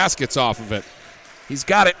easy baskets off of it. He's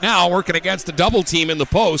got it now, working against the double team in the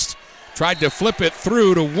post. Tried to flip it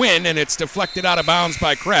through to win, and it's deflected out of bounds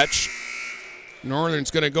by Kretsch.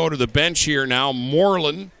 Northern's going to go to the bench here now.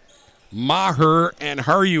 Moreland, Maher, and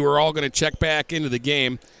Haryu are all going to check back into the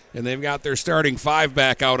game, and they've got their starting 5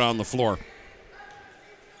 back out on the floor.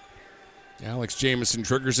 Alex Jamison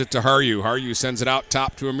triggers it to Haryu. Haryu sends it out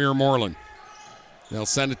top to Amir Moreland. They'll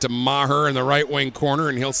send it to Maher in the right wing corner,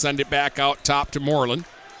 and he'll send it back out top to Moreland.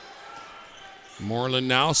 Moreland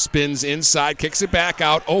now spins inside, kicks it back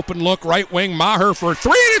out. Open look, right wing, Maher for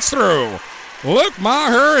 3, and it's through. Look,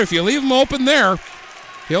 Maher, if you leave him open there,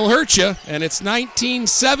 he'll hurt you, and it's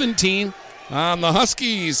 19-17 on the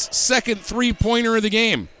Huskies' second three-pointer of the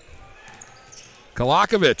game.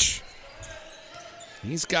 Kolakovic.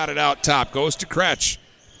 He's got it out top. Goes to Kretsch.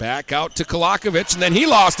 Back out to Kolakovic, and then he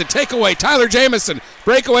lost it. Takeaway, Tyler Jamison.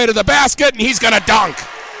 Breakaway to the basket, and he's going to dunk.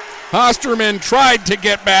 Hosterman tried to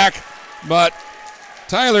get back, but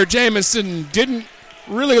Tyler Jamison didn't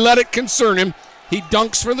really let it concern him. He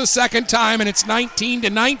dunks for the second time, and it's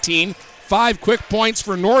 19-19. 5 quick points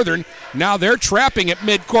for Northern. Now they're trapping at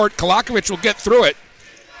midcourt. Kolakovic will get through it.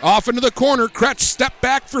 Off into the corner. Kretsch step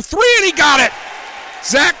back for 3, and he got it.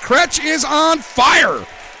 Zach Kretsch is on fire.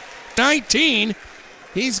 19.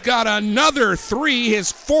 He's got another 3,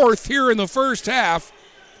 his 4th here in the first half.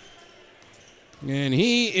 And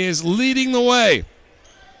he is leading the way.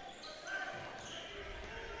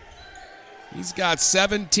 He's got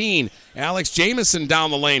 17. Alex Jamison down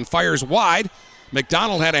the lane, fires wide.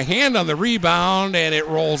 McDonald had a hand on the rebound, and it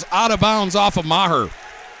rolls out of bounds off of Maher.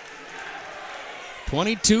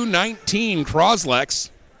 22-19, Cros-Lex.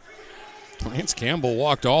 Lance Campbell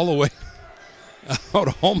walked all the way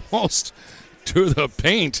out almost to the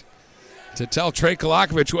paint to tell Trey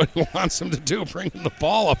Kolakovic what he wants him to do, bringing the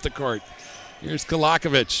ball up the court. Here's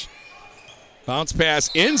Kolakovic. Bounce pass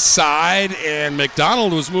inside, and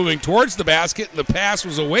McDonald was moving towards the basket, and the pass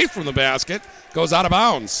was away from the basket. Goes out of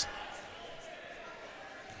bounds.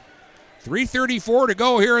 3:34 to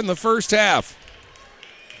go here in the first half.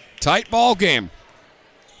 Tight ball game.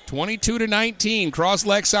 22-19.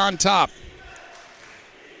 Cros-Lex on top.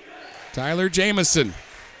 Tyler Jamison.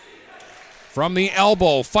 from the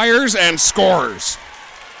elbow, fires and scores.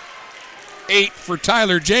 8 for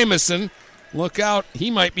Tyler Jamison. Look out,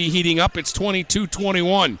 he might be heating up. It's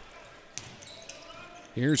 22-21.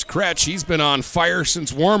 Here's Kretsch. He's been on fire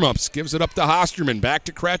since warm-ups. Gives it up to Hosterman. Back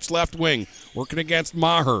to Kretsch, left wing. Working against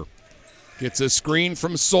Maher. Gets a screen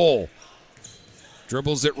from Soul.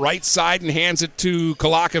 Dribbles it right side and hands it to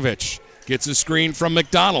Kolakovic. Gets a screen from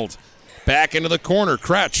McDonald. Back into the corner,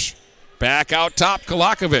 Kretsch. Back out top,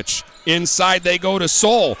 Kolakovic. Inside they go to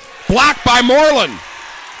Soul. Blocked by Moreland.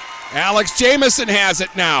 Alex Jamison has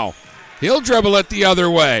it now. He'll dribble it the other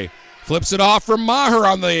way. Flips it off from Maher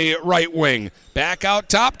on the right wing. Back out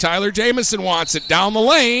top, Tyler Jamison wants it down the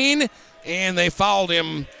lane. And they fouled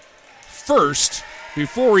him first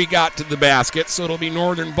before he got to the basket, so it'll be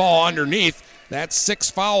Northern ball underneath. That's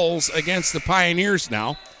 6 fouls against the Pioneers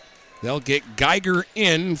now. They'll get Geiger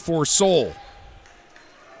in for Soul.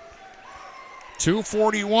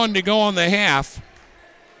 2:41 to go on the half.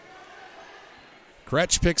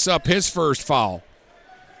 Kretsch picks up his first foul.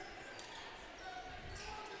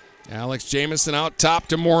 Alex Jamison out top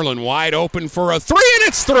to Moreland. Wide open for a 3, and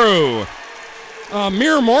it's through.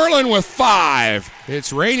 Amir Moreland with 5.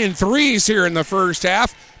 It's raining threes here in the first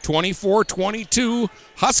half. 24-22.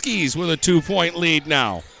 Huskies with a 2-point lead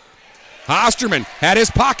now. Hosterman had his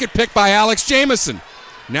pocket picked by Alex Jamison.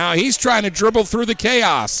 Now he's trying to dribble through the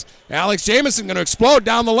chaos. Alex Jamison going to explode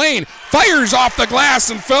down the lane. Fires off the glass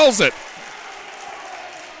and fills it.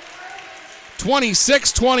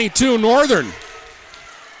 26-22 Northern.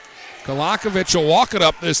 Kolakovic will walk it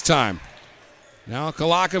up this time. Now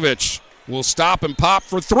Kolakovic will stop and pop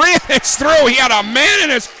for 3. It's through. He had a man in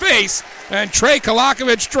his face, and Trey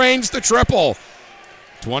Kolakovic drains the triple.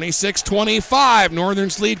 26-25.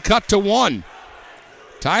 Northern's lead cut to 1.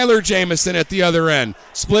 Tyler Jamison at the other end.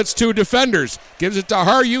 Splits 2 defenders. Gives it to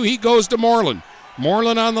Haryu. He goes to Moreland.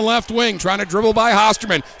 Moreland on the left wing, trying to dribble by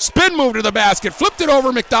Hosterman. Spin move to the basket. Flipped it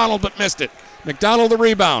over McDonald, but missed it. McDonald the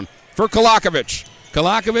rebound for Kolakovic.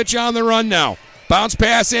 Kolakovic on the run now. Bounce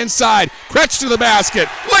pass inside. Kretsch to the basket.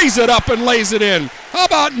 Lays it up and lays it in. How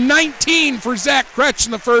about 19 for Zach Kretsch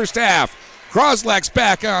in the first half? Cros-Lex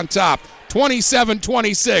back on top.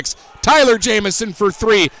 27-26. Tyler Jamison for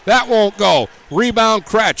 3. That won't go. Rebound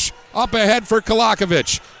Kretsch. Up ahead for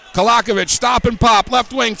Kolakovic. Kolakovic stop and pop.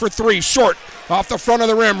 Left wing for 3. Short. Off the front of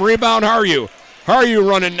the rim. Rebound Haryu. Haryu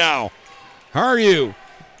running now. Haryu.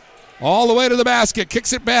 All the way to the basket.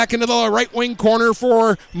 Kicks it back into the right wing corner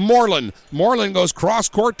for Moreland. Moreland goes cross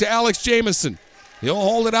court to Alex Jamison. He'll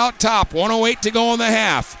hold it out top. 1:08 to go in the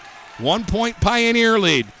half. 1-point Pioneer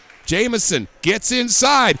lead. Jamison gets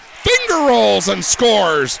inside. Finger rolls and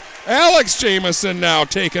scores. Alex Jamison now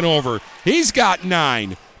taking over. He's got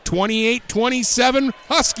 9. 28-27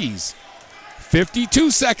 Huskies. 52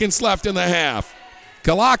 seconds left in the half.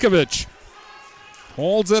 Kolakovic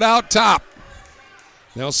holds it out top.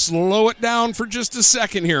 They'll slow it down for just a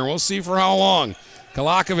second here. We'll see for how long.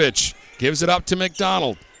 Kolakovic gives it up to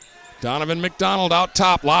McDonald. Donovan McDonald out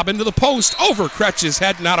top. Lob into the post. Over Kretsch's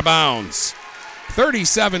head and out of bounds.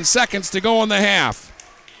 37 seconds to go in the half.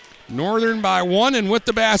 Northern by 1 and with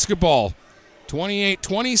the basketball.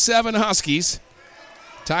 28-27 Huskies.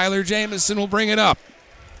 Tyler Jamison will bring it up.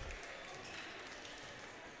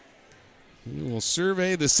 He will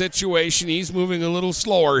survey the situation. He's moving a little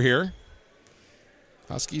slower here.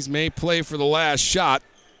 Huskies may play for the last shot.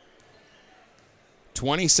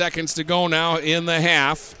 20 seconds to go now in the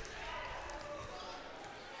half.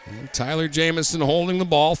 And Tyler Jamison holding the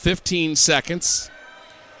ball. 15 seconds.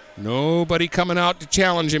 Nobody coming out to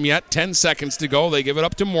challenge him yet. 10 seconds to go. They give it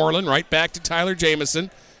up to Moreland. Right back to Tyler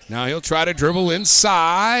Jamison. Now he'll try to dribble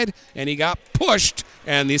inside. And he got pushed.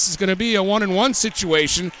 And this is going to be a 1-and-1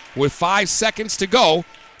 situation with 5 seconds to go.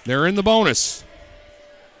 They're in the bonus.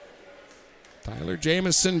 Tyler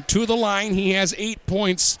Jamison to the line. He has 8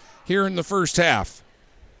 points here in the first half.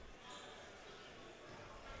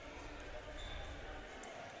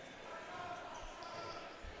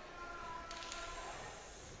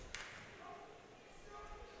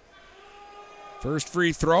 First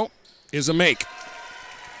free throw is a make.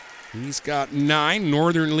 He's got 9.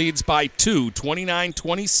 Northern leads by 2,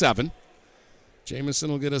 29-27. Jamison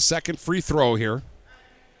will get a second free throw here.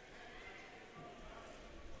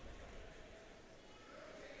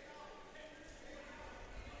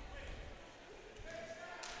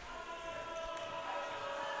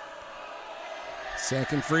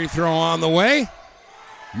 Second free throw on the way.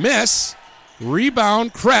 Miss.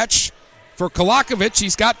 Rebound, Kretsch for Kolakovic.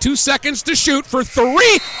 He's got 2 seconds to shoot for 3.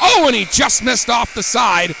 Oh, and he just missed off the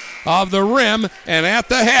side of the rim. And at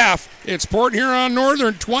the half, it's Port Huron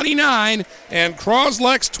Northern 29 and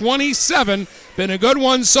Cros-Lex 27. Been a good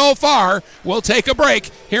one so far. We'll take a break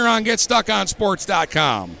here on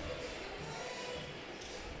GetStuckOnSports.com.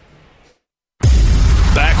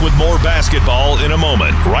 Back with more basketball in a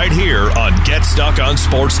moment, right here on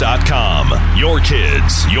GetStuckOnSports.com. Your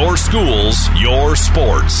kids, your schools, your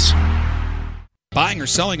sports. Buying or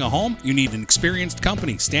selling a home? You need an experienced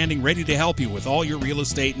company standing ready to help you with all your real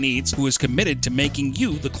estate needs, who is committed to making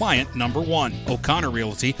you the client number one. O'Connor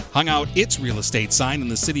Realty hung out its real estate sign in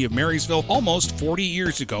the city of Marysville almost 40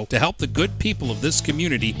 years ago to help the good people of this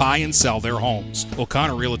community buy and sell their homes.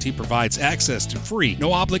 O'Connor Realty provides access to free,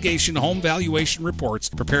 no-obligation home valuation reports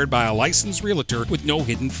prepared by a licensed realtor with no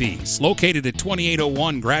hidden fees. Located at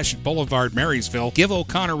 2801 Gratiot Boulevard, Marysville, give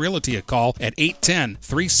O'Connor Realty a call at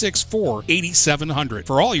 810-364-8700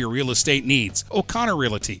 for all your real estate needs. O'Connor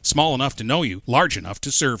Realty, small enough to know you, large enough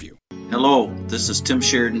to serve you. Hello, this is Tim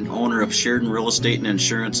Sheridan, owner of Sheridan Real Estate and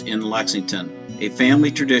Insurance in Lexington, a family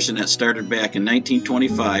tradition that started back in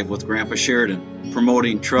 1925 with Grandpa Sheridan.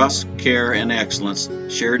 Promoting trust, care, and excellence,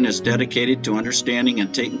 Sheridan is dedicated to understanding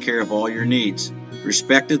and taking care of all your needs.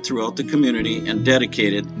 Respected throughout the community and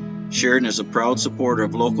dedicated, Sheridan is a proud supporter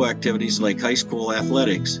of local activities like high school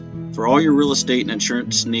athletics. For all your real estate and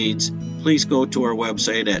insurance needs, please go to our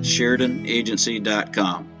website at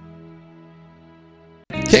SheridanAgency.com.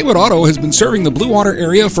 Kaywood Auto has been serving the Blue Water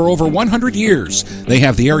area for over 100 years. They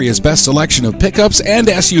have the area's best selection of pickups and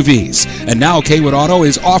SUVs. And now Kaywood Auto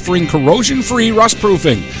is offering corrosion-free rust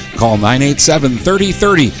proofing. Call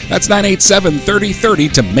 987-3030. That's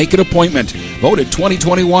 987-3030 to make an appointment. Voted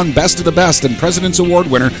 2021 Best of the Best and President's Award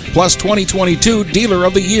winner, plus 2022 Dealer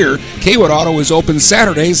of the Year, Kaywood Auto is open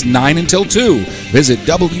Saturdays 9 until 2. Visit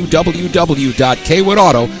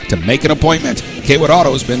www.kaywoodauto to make an appointment. Kaywood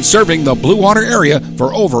Auto has been serving the Blue Water area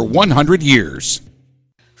for over 100 years.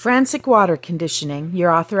 Frantic Water Conditioning,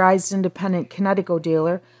 your authorized independent Connecticut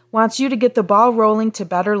dealer, wants you to get the ball rolling to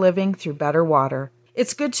better living through better water.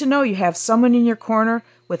 It's good to know you have someone in your corner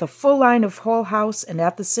with a full line of whole house and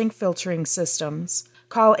at-the-sink filtering systems.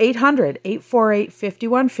 Call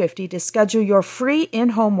 800-848-5150 to schedule your free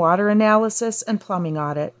in-home water analysis and plumbing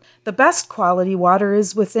audit. The best quality water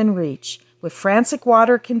is within reach with Frantic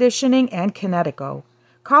Water Conditioning and Connecticut.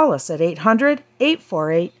 Call us at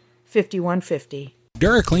 800-848-5150.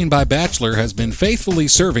 DuraClean by Bachelor has been faithfully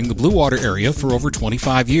serving the Blue Water area for over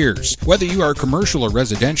 25 years. Whether you are commercial or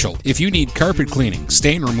residential, if you need carpet cleaning,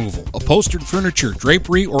 stain removal, upholstered furniture,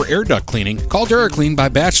 drapery, or air duct cleaning, call DuraClean by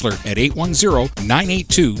Bachelor at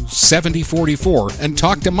 810-982-7044 and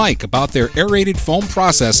talk to Mike about their aerated foam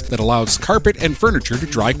process that allows carpet and furniture to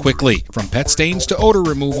dry quickly. From pet stains to odor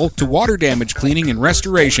removal to water damage cleaning and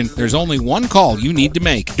restoration, there's only one call you need to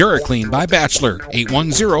make. DuraClean by Bachelor,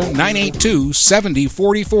 810-982-7044.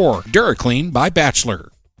 DuraClean by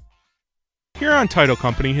Bachelor. Huron Title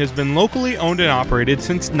Company has been locally owned and operated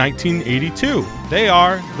since 1982. They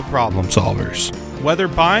are the problem solvers. Whether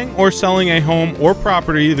buying or selling a home or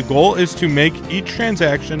property, the goal is to make each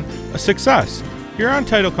transaction a success. Huron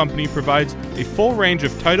Title Company provides a full range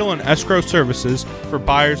of title and escrow services for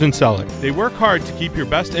buyers and sellers. They work hard to keep your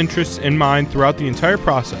best interests in mind throughout the entire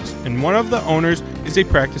process, and one of the owners is a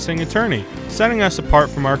practicing attorney, setting us apart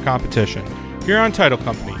from our competition. Huron Title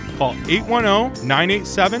Company. Call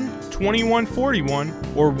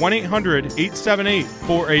 810-987-2141 or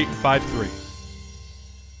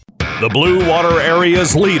 1-800-878-4853. The Blue Water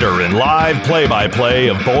area's leader in live play-by-play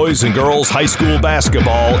of boys and girls high school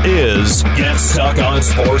basketball is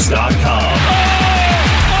GetStuckOnSports.com.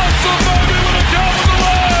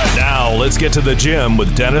 Now let's get to the gym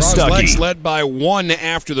with Dennis Stuckey. Cros-Lex led by 1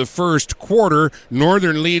 after the first quarter.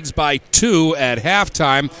 Northern leads by 2 at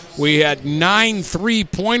halftime. We had 9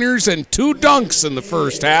 3-pointers and 2 dunks in the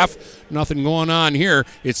first half. Nothing going on here.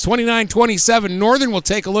 It's 29-27. Northern will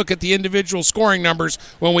take a look at the individual scoring numbers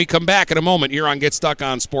when we come back in a moment here on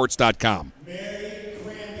GetStuckOnSports.com.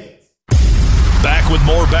 Back with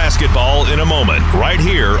more basketball in a moment, right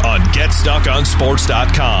here on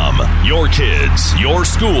GetStuckOnSports.com. Your kids, your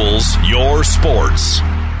schools, your sports.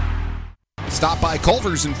 Stop by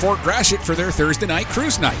Culver's in Fort Gratiot for their Thursday night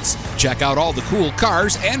cruise nights. Check out all the cool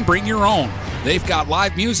cars and bring your own. They've got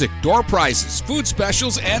live music, door prizes, food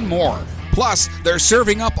specials, and more. Plus, they're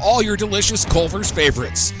serving up all your delicious Culver's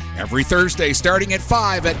favorites. Every Thursday starting at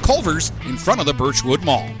 5 at Culver's in front of the Birchwood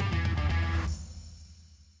Mall.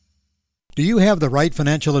 Do you have the right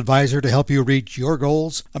financial advisor to help you reach your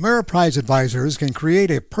goals? Ameriprise Advisors can create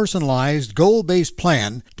a personalized, goal-based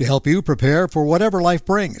plan to help you prepare for whatever life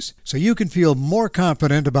brings, so you can feel more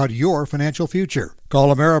confident about your financial future.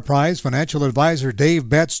 Call Ameriprise financial advisor Dave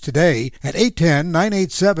Betts today at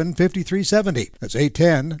 810-987-5370. That's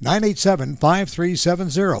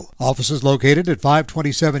 810-987-5370. Office is located at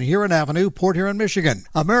 527 Huron Avenue, Port Huron, Michigan.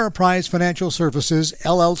 Ameriprise Financial Services,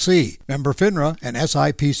 LLC. Member FINRA and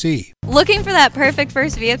SIPC. Looking for that perfect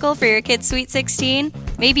first vehicle for your kid's Sweet 16?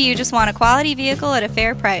 Maybe you just want a quality vehicle at a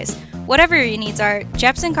fair price. Whatever your needs are,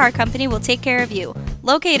 Jepson Car Company will take care of you.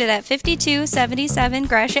 Located at 5277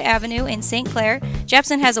 Gratiot Avenue in St. Clair,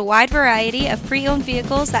 Jepson has a wide variety of pre-owned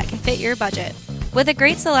vehicles that can fit your budget. With a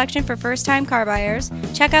great selection for first-time car buyers,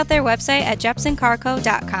 check out their website at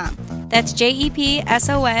jepsoncarco.com. That's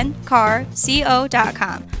JEPSON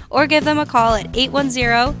carco.com. Or give them a call at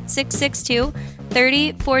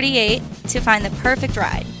 810-662-3048 to find the perfect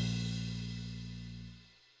ride.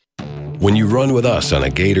 When you run with us on a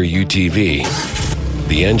Gator UTV,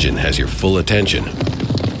 the engine has your full attention.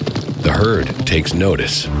 The herd takes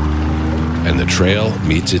notice. And the trail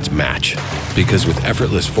meets its match. Because with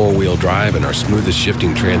effortless four-wheel drive and our smoothest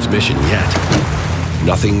shifting transmission yet,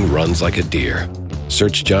 nothing runs like a deer.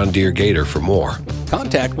 Search John Deere Gator for more.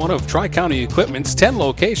 Contact one of Tri-County Equipment's 10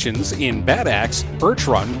 locations in Bad Axe, Birch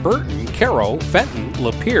Run, Burton, Caro, Fenton,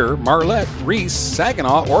 Lapeer, Marlette, Reese,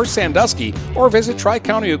 Saginaw, or Sandusky, or visit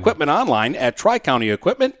Tri-County Equipment online at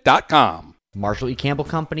tricountyequipment.com. Marshall E. Campbell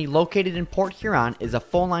Company, located in Port Huron, is a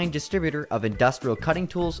full-line distributor of industrial cutting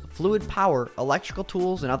tools, fluid power, electrical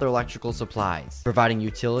tools, and other electrical supplies, providing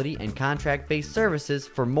utility and contract-based services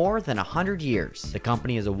for more than 100 years. The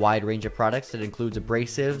company has a wide range of products that includes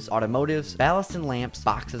abrasives, automotives, ballast and lamps,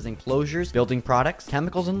 boxes and closures, building products,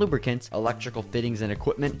 chemicals and lubricants, electrical fittings and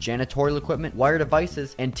equipment, janitorial equipment, wire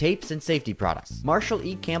devices, and tapes and safety products. Marshall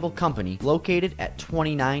E. Campbell Company, located at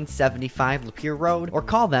 2975 Lapeer Road, or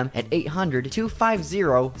call them at 800-250-7520.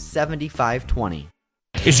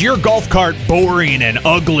 Is your golf cart boring and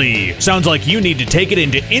ugly? Sounds like you need to take it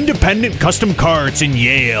into Independent Custom Carts in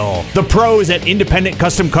Yale. The pros at Independent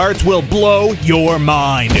Custom Carts will blow your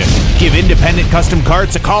mind. Give Independent Custom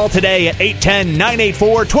Carts a call today at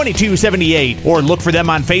 810-984-2278 or look for them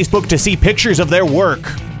on Facebook to see pictures of their work.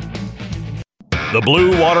 The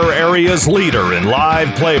Blue Water Area's leader in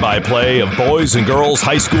live play-by-play of boys and girls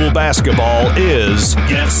high school basketball is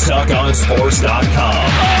GetStuckOnSports.com.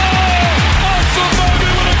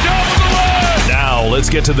 Now let's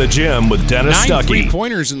get to the gym with Dennis 9 Stuckey.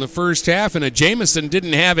 3-pointers in the first half, and Jamison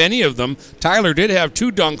didn't have any of them. Tyler did have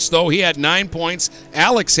 2 dunks, though. He had 9 points.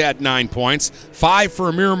 Alex had 9 points. 5 for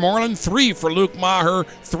Amir Moreland, 3 for Luke Maher,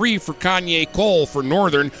 3 for Kanye Cole for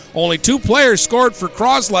Northern. Only 2 players scored for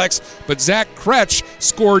Cros-Lex, but Zach Kretsch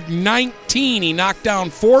scored 19. He knocked down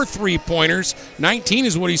 4 3-pointers. 19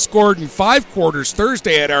 is what he scored in 5 quarters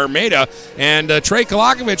Thursday at Armada. And Trey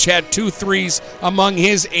Kolakovic had 2 threes among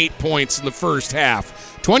his 8 points in the first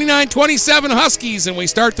half. 29-27 Huskies, and we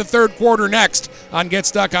start the third quarter next on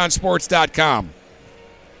GetStuckOnSports.com.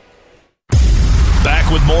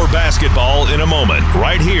 Back with more basketball in a moment,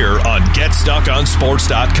 right here on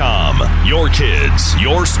GetStuckOnSports.com. Your kids,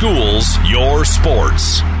 your schools, your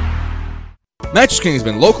sports. Mattress King has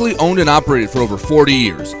been locally owned and operated for over 40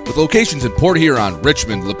 years. With locations in Port Huron,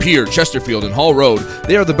 Richmond, Lapeer, Chesterfield, and Hall Road,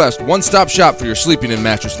 they are the best one-stop shop for your sleeping and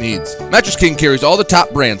mattress needs. Mattress King carries all the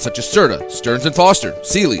top brands such as Serta, Stearns & Foster,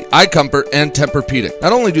 Sealy, iComfort, and Tempur-Pedic.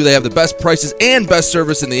 Not only do they have the best prices and best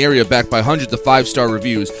service in the area backed by hundreds of 5-star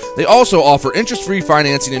reviews, they also offer interest-free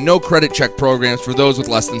financing and no credit check programs for those with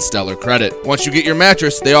less than stellar credit. Once you get your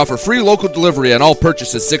mattress, they offer free local delivery on all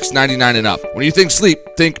purchases $6.99 and up. When you think sleep,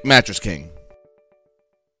 think Mattress King.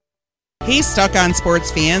 Hey, Stuck on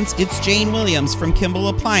Sports fans, it's Jane Williams from Kimball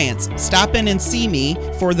Appliance. Stop in and see me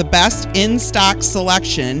for the best in-stock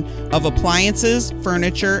selection of appliances,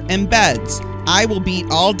 furniture, and beds. I will beat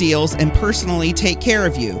all deals and personally take care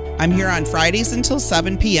of you. I'm here on Fridays until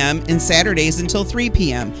 7 p.m. and Saturdays until 3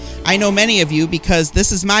 p.m. I know many of you because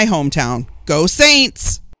this is my hometown. Go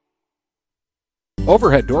Saints!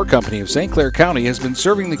 Overhead Door Company of St. Clair County has been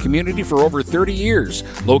serving the community for over 30 years.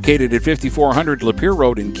 Located at 5400 Lapeer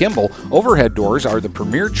Road in Kimball, Overhead Doors are the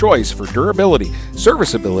premier choice for durability,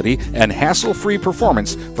 serviceability, and hassle-free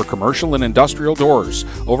performance for commercial and industrial doors.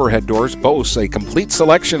 Overhead Doors boasts a complete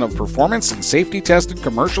selection of performance and safety-tested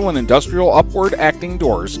commercial and industrial upward-acting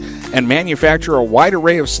doors and manufacture a wide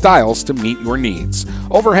array of styles to meet your needs.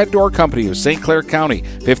 Overhead Door Company of St. Clair County,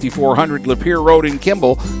 5400 Lapeer Road in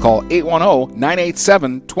Kimball. Call 810-987-2185.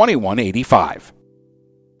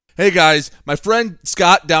 Hey guys, my friend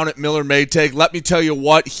Scott down at Miller Maytag, let me tell you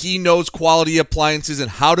what, he knows quality appliances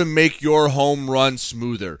and how to make your home run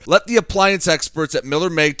smoother. Let the appliance experts at Miller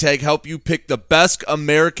Maytag help you pick the best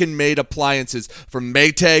American-made appliances from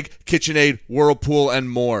Maytag, KitchenAid, Whirlpool, and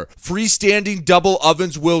more. Freestanding double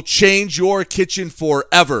ovens will change your kitchen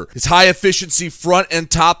forever. His high-efficiency front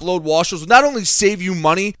and top-load washers will not only save you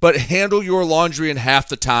money, but handle your laundry in half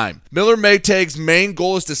the time. Miller Maytag's main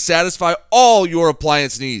goal is to satisfy all your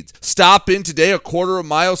appliance needs. Stop in today a quarter of a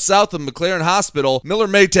mile south of McLaren Hospital. Miller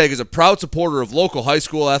Maytag is a proud supporter of local high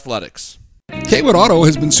school athletics. Kaywood Auto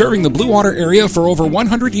has been serving the Blue Water area for over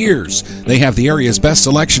 100 years. They have the area's best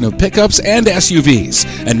selection of pickups and SUVs.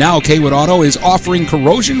 And now Kaywood Auto is offering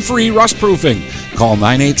corrosion-free rust proofing. Call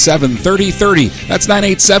 987-3030. That's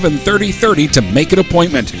 987-3030 to make an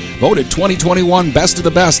appointment. Voted 2021 Best of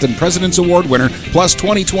the Best and President's Award winner, plus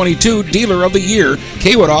 2022 Dealer of the Year,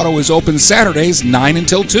 Kaywood Auto is open Saturdays 9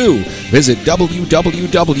 until 2. Visit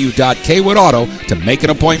www.kaywoodauto to make an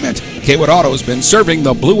appointment. Kaywood Auto has been serving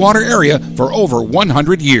the Blue Water area for over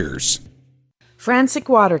 100 years. Frantic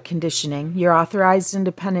Water Conditioning, your authorized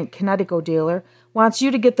independent Connecticut dealer, wants you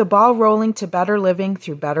to get the ball rolling to better living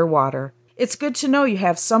through better water. It's good to know you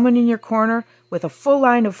have someone in your corner with a full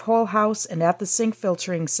line of whole house and at-the-sink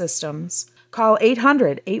filtering systems. Call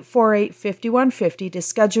 800-848-5150 to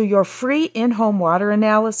schedule your free in-home water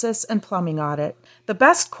analysis and plumbing audit. The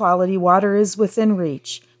best quality water is within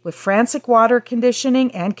reach with Frantic Water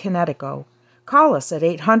Conditioning and Connecticut. Call us at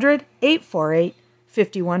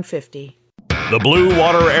 800-848-5150. The Blue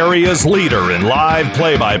Water area's leader in live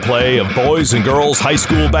play-by-play of boys and girls high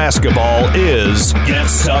school basketball is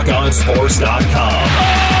GetStuckOnSports.com.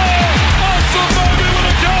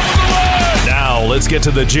 Now let's get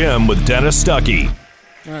to the gym with Dennis Stuckey.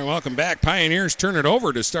 All right, welcome back. Pioneers turn it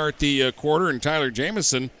over to start the quarter, and Tyler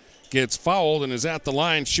Jamison gets fouled and is at the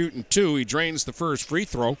line shooting two. He drains the first free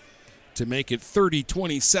throw to make it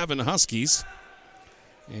 30-27 Huskies.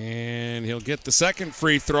 And he'll get the second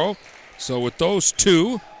free throw. So with those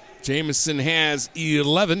two, Jamison has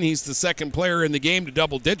 11. He's the second player in the game to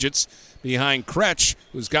double digits behind Kretsch,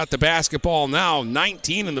 who's got the basketball now,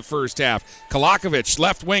 19 in the first half. Kolakovic,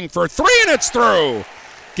 left wing for three, and it's through.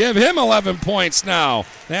 Give him 11 points now.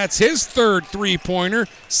 That's his third three-pointer.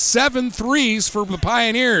 7 threes for the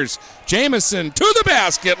Pioneers. Jamison to the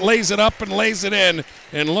basket, lays it up and lays it in.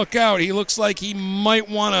 And look out, he looks like he might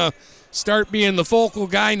want to start being the focal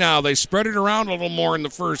guy now. They spread it around a little more in the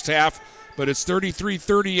first half, but it's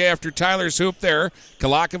 33-30 after Tyler's hoop there.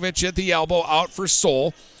 Kolakovic at the elbow, out for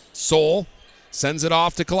Sol. Sol sends it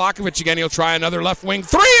off to Kolakovic again. He'll try another left wing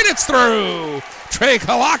three, and it's through. Trey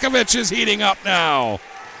Kolakovic is heating up now.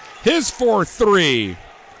 His fourth three.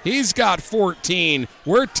 He's got 14.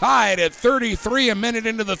 We're tied at 33 a minute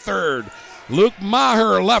into the third. Luke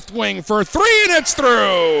Maher left wing for three, and it's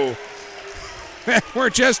through. We're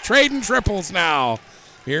just trading triples now.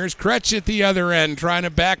 Here's Kretsch at the other end trying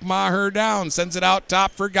to back Maher down. Sends it out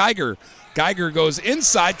top for Geiger. Geiger goes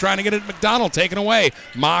inside trying to get it McDonald. Taken away.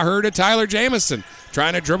 Maher to Tyler Jamison.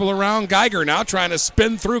 Trying to dribble around Geiger. Now trying to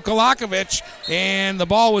spin through Kolakovic. And the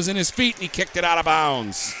ball was in his feet and he kicked it out of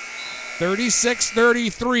bounds.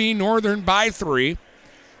 36-33, Northern by 3.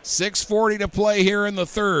 6:40 to play here in the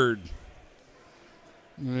third.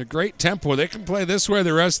 A great tempo. They can play this way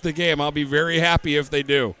the rest of the game. I'll be very happy if they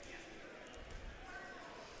do.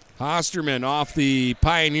 Hosterman off the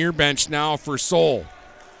Pioneer bench now for Sol.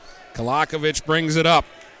 Kolakovic brings it up.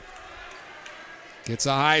 Gets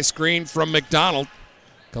a high screen from McDonald.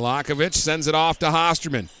 Kolakovic sends it off to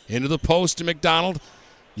Hosterman. Into the post to McDonald.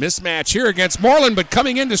 Mismatch here against Moreland, but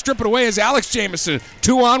coming in to strip it away is Alex Jamison.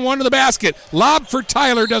 2-on-1 to the basket. Lob for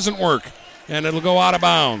Tyler doesn't work, and it'll go out of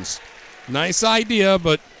bounds. Nice idea,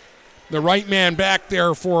 but the right man back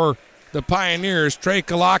there for the Pioneers, Trey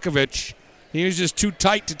Kolakovic, he was just too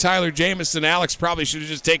tight to Tyler Jamison. Alex probably should have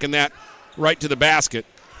just taken that right to the basket.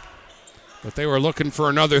 But they were looking for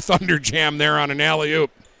another Thunder Jam there on an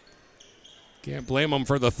alley-oop. Can't blame them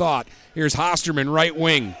for the thought. Here's Hosterman, right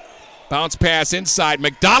wing. Bounce pass inside.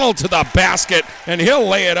 McDonald to the basket, and he'll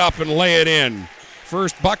lay it up and lay it in.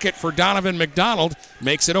 First bucket for Donovan McDonald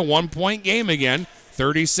makes it a one-point game again.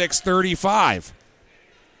 36-35.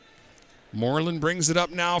 Moreland brings it up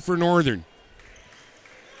now for Northern.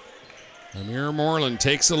 Amir Moreland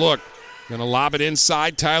takes a look. Going to lob it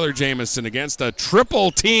inside. Tyler Jamison against a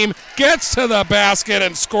triple team. Gets to the basket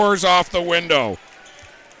and scores off the window.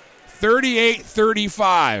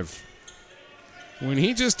 38-35. When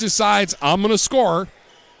he just decides, I'm going to score,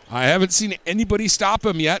 I haven't seen anybody stop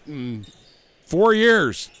him yet in 4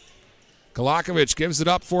 years. Kolakovic gives it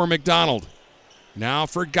up for McDonald. Now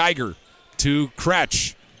for Geiger to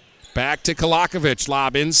Kretsch. Back to Kolakovic.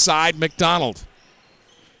 Lob inside McDonald.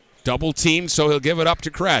 Double teamed, so he'll give it up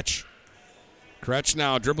to Kretsch. Kretsch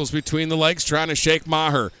now dribbles between the legs, trying to shake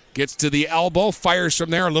Maher. Gets to the elbow, fires from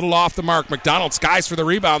there, a little off the mark. McDonald skies for the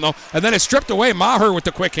rebound, though, and then it's stripped away. Maher with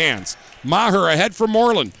the quick hands. Maher ahead for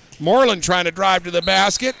Moreland. Moreland trying to drive to the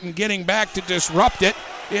basket, and getting back to disrupt it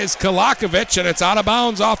is Kolakovic, and it's out of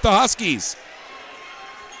bounds off the Huskies.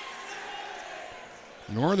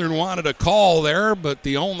 Northern wanted a call there, but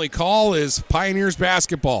the only call is Pioneers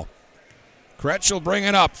basketball. Kretsch will bring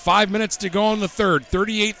it up. 5 minutes to go in the third.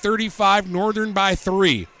 38-35, Northern by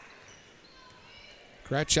 3.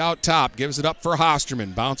 Kretsch out top, gives it up for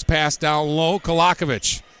Hosterman. Bounce pass down low,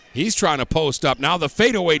 Kolakovic. He's trying to post up. Now the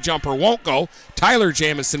fadeaway jumper won't go. Tyler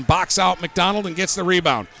Jamison box out McDonald and gets the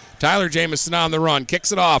rebound. Tyler Jamison on the run,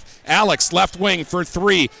 kicks it off. Alex left wing for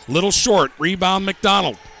 3. Little short, rebound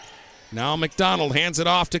McDonald. Now McDonald hands it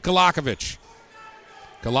off to Kolakovic.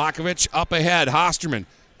 Kolakovic up ahead, Hosterman.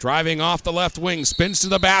 Driving off the left wing, spins to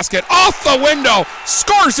the basket, off the window,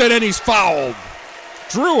 scores it, and he's fouled.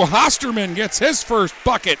 Drew Hosterman gets his first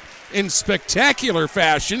bucket in spectacular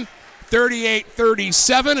fashion.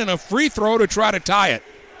 38-37, and a free throw to try to tie it.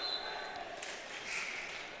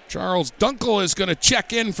 Charles Dunkel is going to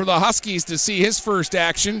check in for the Huskies to see his first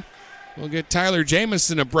action. We'll get Tyler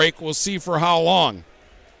Jamison a break. We'll see for how long.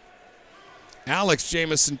 Alex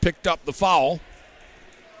Jamison picked up the foul.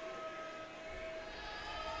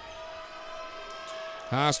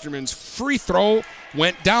 Hosterman's free throw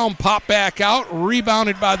went down, popped back out,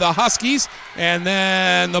 rebounded by the Huskies, and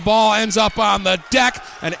then the ball ends up on the deck.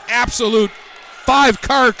 An absolute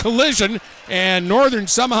 5-car collision, and Northern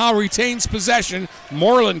somehow retains possession.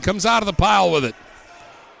 Moreland comes out of the pile with it.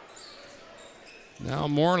 Now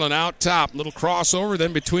Moreland out top, little crossover,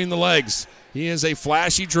 then between the legs. He is a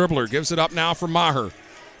flashy dribbler, gives it up now for Maher.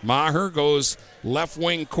 Maher goes left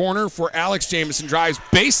wing corner for Alex Jamison, drives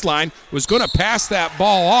baseline, was going to pass that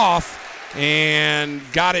ball off and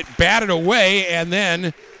got it batted away and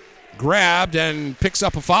then grabbed and picks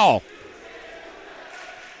up a foul.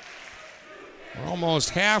 We're almost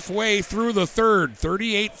halfway through the third,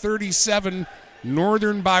 38-37,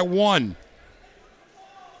 Northern by 1.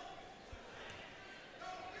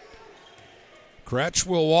 Kretsch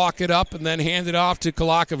will walk it up and then hand it off to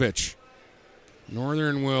Kolakovic.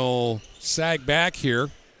 Northern will sag back here.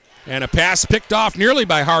 And a pass picked off nearly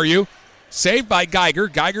by Harju. Saved by Geiger.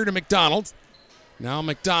 Geiger to McDonald. Now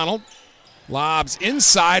McDonald lobs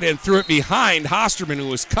inside and threw it behind Hosterman, who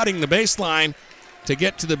was cutting the baseline to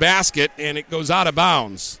get to the basket, and it goes out of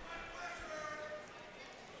bounds.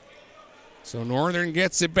 So Northern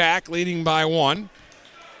gets it back, leading by 1.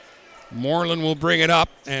 Moreland will bring it up,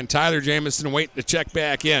 and Tyler Jamison waiting to check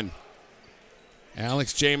back in.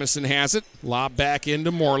 Alex Jamison has it. Lob back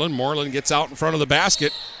into Moreland. Moreland gets out in front of the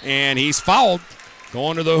basket, and he's fouled.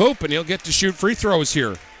 Going to the hoop, and he'll get to shoot free throws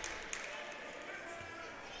here.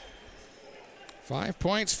 5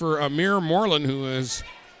 points for Amir Moreland, who has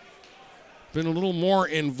been a little more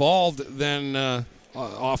involved than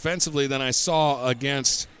offensively than I saw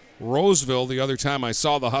against Roseville the other time I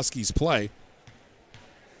saw the Huskies play.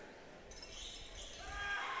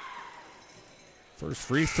 First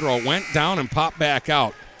free throw went down and popped back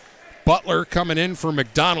out. Butler coming in for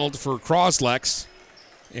McDonald for Cros-Lex,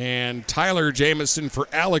 and Tyler Jamison for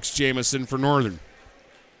Alex Jamison for Northern.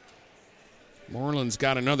 Moreland's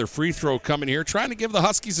got another free throw coming here, trying to give the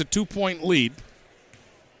Huskies a 2-point lead.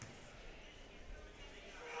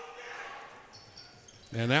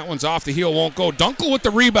 And that one's off the heel, won't go. Dunkel with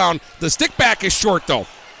the rebound. The stick back is short, though.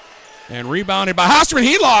 And rebounded by Hosterman.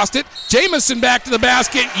 He lost it. Jamison back to the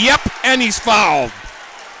basket. Yep, and he's fouled.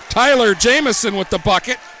 Tyler Jamison with the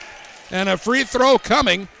bucket. And a free throw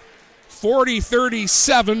coming.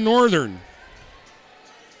 40-37 Northern.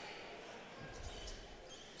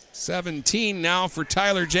 17 now for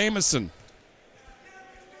Tyler Jamison.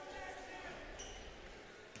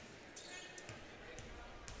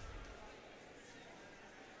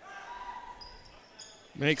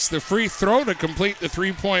 Makes the free throw to complete the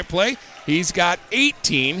three-point play. He's got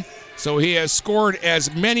 18, so he has scored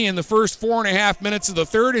as many in the first 4.5 minutes of the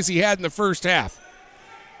third as he had in the first half.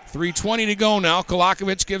 3:20 to go now.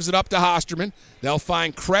 Kolakovic gives it up to Hosterman. They'll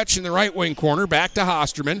find Kretsch in the right wing corner. Back to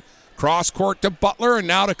Hosterman. Cross court to Butler, and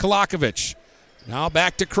now to Kolakovic. Now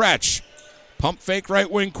back to Kretsch. Pump fake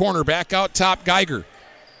right wing corner. Back out top, Geiger.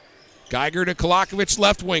 Geiger to Kolakovic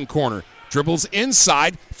left wing corner. Dribbles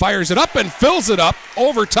inside, fires it up, and fills it up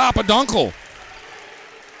over top of Dunkel.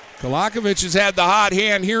 Kolakovic has had the hot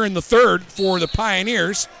hand here in the third for the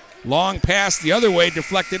Pioneers. Long pass the other way,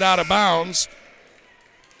 deflected out of bounds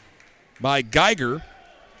by Geiger.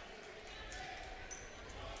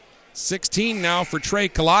 16 now for Trey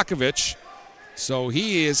Kolakovic. So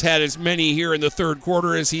he has had as many here in the third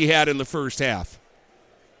quarter as he had in the first half.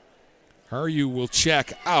 Harju will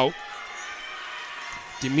check out.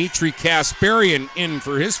 Dimitri Kasparian in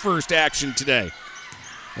for his first action today.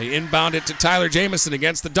 They inbound it to Tyler Jamison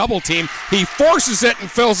against the double team. He forces it and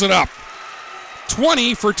fills it up.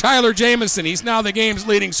 20 for Tyler Jamison. He's now the game's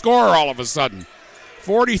leading scorer all of a sudden.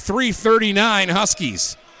 43-39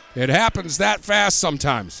 Huskies. It happens that fast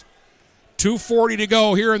sometimes. 2:40 to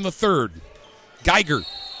go here in the third. Geiger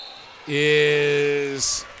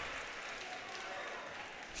is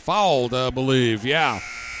fouled, I believe. Yeah.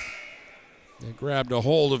 They grabbed a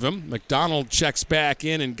hold of him. McDonald checks back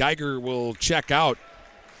in, and Geiger will check out.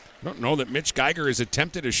 I don't know that Mitch Geiger has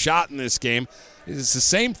attempted a shot in this game. It's the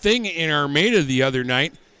same thing in Armada the other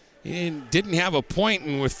night. He didn't have a point,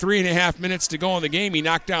 and with 3.5 minutes to go in the game, he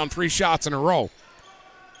knocked down 3 shots in a row.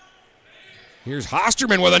 Here's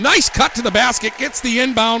Hosterman with a nice cut to the basket, gets the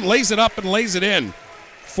inbound, lays it up, and lays it in.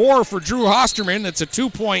 4 for Drew Hosterman. That's a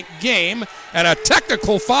 2-point game, and a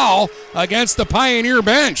technical foul against the Pioneer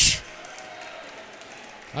bench.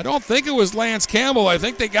 I don't think it was Lance Campbell. I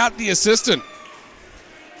think they got the assistant.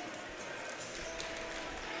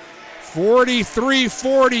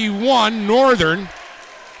 43-41 Northern.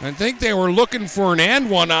 I think they were looking for an and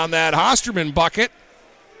one on that Hosterman bucket.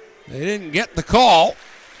 They didn't get the call.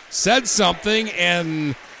 Said something,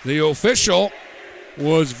 and the official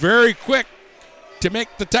was very quick to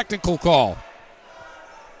make the technical call.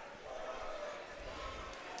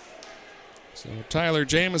 So Tyler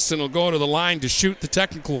Jamison will go to the line to shoot the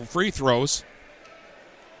technical free throws.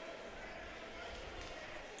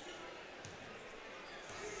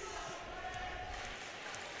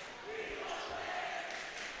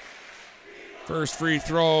 First free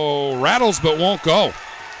throw rattles but won't go.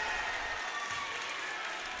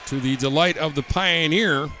 To the delight of the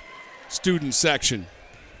Pioneer student section.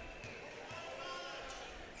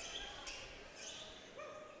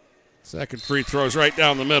 Second free throw's right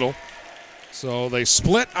down the middle. So they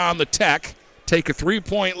split on the Tech, take a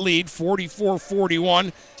 3-point lead,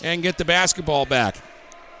 44-41, and get the basketball back.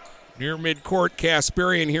 Near midcourt,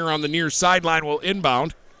 Kasparian here on the near sideline will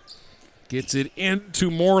inbound. Gets it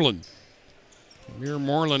into Moreland. Amir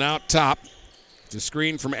Moreland out top. It's a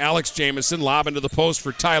screen from Alex Jamison. Lob into the post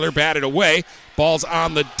for Tyler. Batted away. Ball's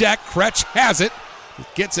on the deck. Kretsch has it.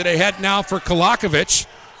 Gets it ahead now for Kolakovic.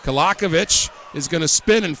 Kolakovic is going to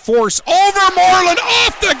spin and force over Moreland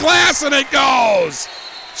off the glass, and it goes.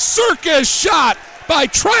 Circus shot by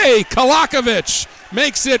Trey Kolakovic.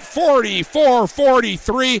 Makes it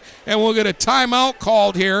 44-43, and we'll get a timeout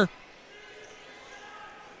called here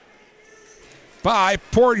by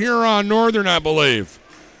Port Huron Northern, I believe.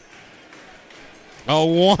 A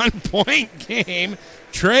 1-point game.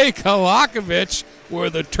 Trey Kolakovic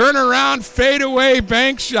with a turnaround fadeaway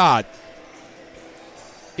bank shot.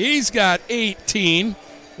 He's got 18.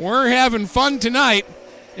 We're having fun tonight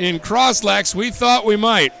in Cros-Lex. We thought we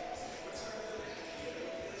might.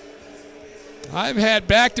 I've had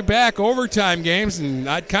back-to-back overtime games, and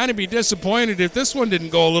I'd kind of be disappointed if this one didn't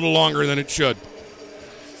go a little longer than it should.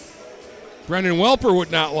 Brendan Welper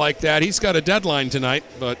would not like that. He's got a deadline tonight,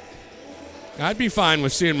 but I'd be fine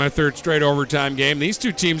with seeing my third straight overtime game. These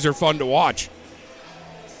two teams are fun to watch.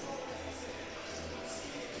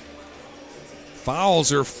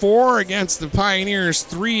 Fouls are 4 against the Pioneers,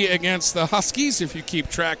 3 against the Huskies, if you keep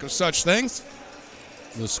track of such things.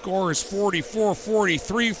 The score is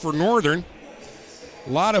 44-43 for Northern. A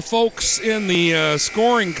lot of folks in the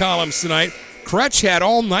scoring columns tonight. Kretsch had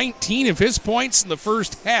all 19 of his points in the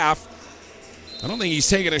first half. I don't think he's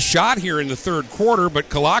taken a shot here in the third quarter, but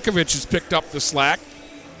Kolakovic has picked up the slack.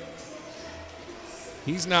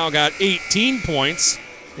 He's now got 18 points,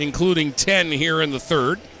 including 10 here in the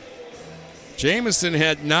third. Jamison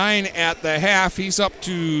had 9 at the half. He's up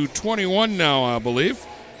to 21 now, I believe.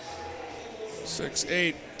 6,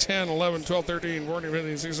 8, 10, 11, 12, 13, 14,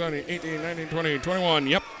 15, 16, 17, 18, 19, 20, 21.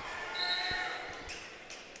 Yep.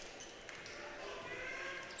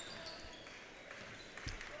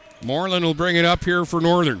 Moreland will bring it up here for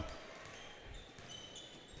Northern.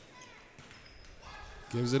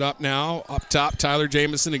 Gives it up now. Up top, Tyler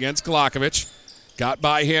Jamison against Kolakovic. Got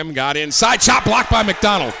by him, got inside. Shot blocked by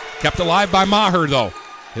McDonald. Kept alive by Maher, though.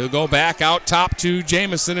 He'll go back out top to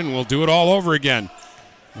Jamison, and we'll do it all over again.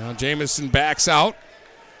 Now Jamison backs out.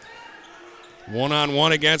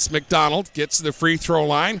 One-on-one against McDonald. Gets to the free throw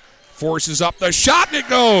line. Forces up the shot, and it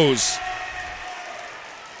goes.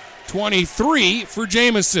 23 for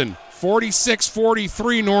Jamison.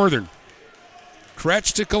 46-43 Northern.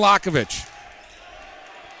 Kretsch to Kolakovic.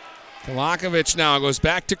 Kolakovic now goes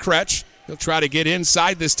back to Kretsch. He'll try to get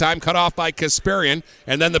inside this time, cut off by Kasparian,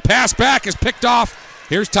 and then the pass back is picked off.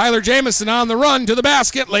 Here's Tyler Jamison on the run to the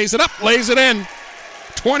basket, lays it up, lays it in.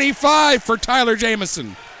 25 for Tyler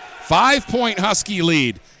Jamison. 5-point Husky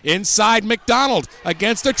lead. Inside McDonald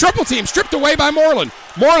against a triple team, stripped away by Moreland.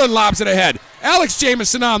 Moreland lobs it ahead. Alex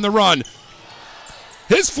Jamison on the run.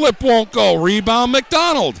 His flip won't go. Rebound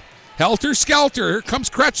McDonald. Helter Skelter. Here comes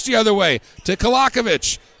Kretsch the other way to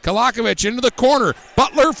Kolakovic. Kolakovic into the corner.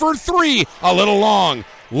 Butler for three. A little long.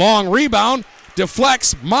 Long rebound.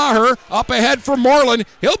 Deflects. Maher up ahead for Moreland.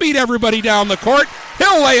 He'll beat everybody down the court.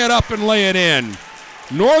 He'll lay it up and lay it in.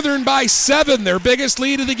 Northern by 7, their biggest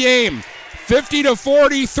lead of the game.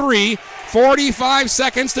 50-43. 45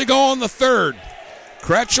 seconds to go in the third.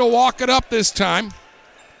 Kretsch will walk it up this time.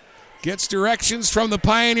 Gets directions from the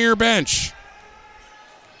Pioneer bench.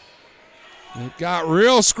 It got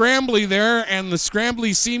real scrambly there, and the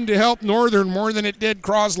scrambly seemed to help Northern more than it did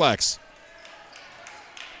Cros-Lex.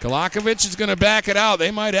 Kolakovic is going to back it out.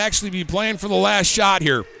 They might actually be playing for the last shot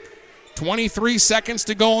here. 23 seconds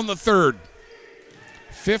to go in the third.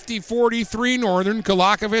 50-43 Northern.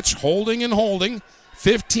 Kolakovic holding and holding.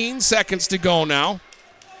 15 seconds to go now.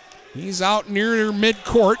 He's out near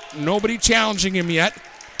midcourt. Nobody challenging him yet.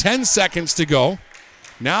 10 seconds to go.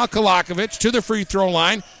 Now Kolakovic to the free throw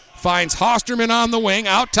line. Finds Hosterman on the wing.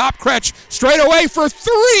 Out top Kretsch. Straight away for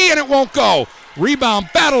three, and it won't go. Rebound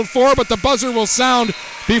battled for, but the buzzer will sound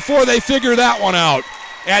before they figure that one out.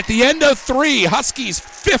 At the end of three, Huskies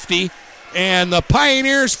 50 and the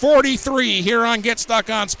Pioneers 43 here on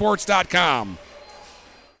GetStuckOnSports.com.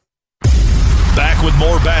 Back with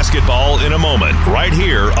more basketball in a moment, right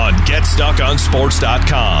here on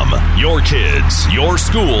GetStuckOnSports.com. Your kids, your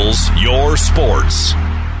schools, your sports.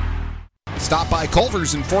 Stop by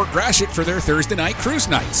Culver's in Fort Gratiot for their Thursday night cruise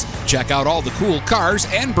nights. Check out all the cool cars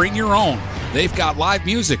and bring your own. They've got live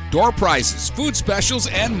music, door prizes, food specials,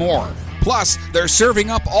 and more. Plus, they're serving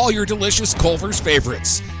up all your delicious Culver's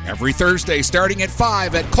favorites. Every Thursday starting at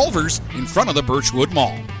 5 at Culver's in front of the Birchwood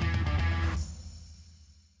Mall.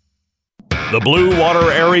 The Blue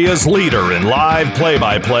Water Area's leader in live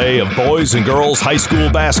play-by-play of boys and girls high school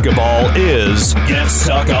basketball is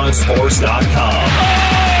GetStuckOnSports.com.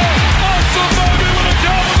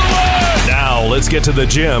 Now let's get to the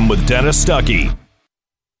gym with Dennis Stuckey.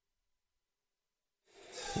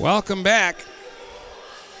 Welcome back.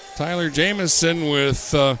 Tyler Jamison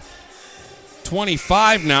with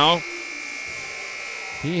 25 now.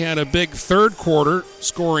 He had a big third quarter,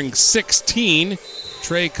 scoring 16.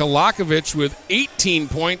 Trey Kolakovic with 18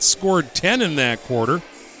 points, scored 10 in that quarter.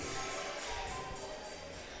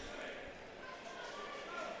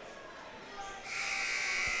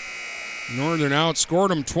 Northern outscored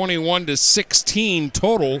them 21-16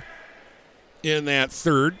 total in that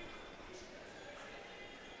third.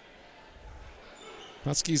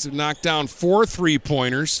 Huskies have knocked down 4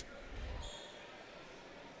 3-pointers.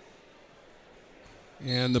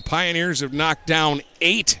 And the Pioneers have knocked down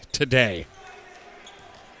 8 today.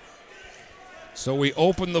 So we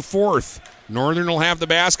open the fourth. Northern will have the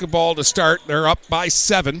basketball to start. They're up by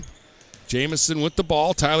 7. Jamison with the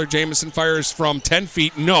ball. Tyler Jamison fires from 10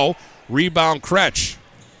 feet. No. Rebound Kretsch.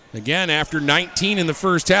 Again, after 19 in the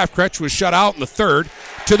first half, Kretsch was shut out in the third.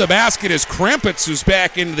 To the basket is Krampitz, who's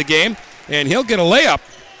back into the game, and he'll get a layup.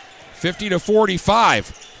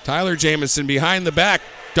 50-45. Tyler Jamison behind the back,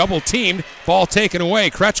 double-teamed. Ball taken away.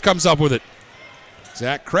 Kretsch comes up with it.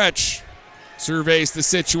 Zach Kretsch surveys the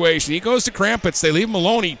situation. He goes to Krampitz. They leave him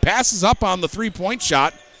alone. He passes up on the three-point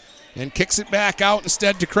shot and kicks it back out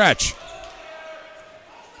instead to Kretsch.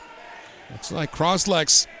 Looks like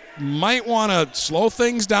Cros-Lex might want to slow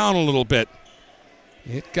things down a little bit.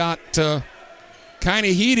 It got kind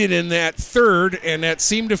of heated in that third, and that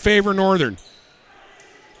seemed to favor Northern.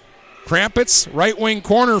 Krampitz, right wing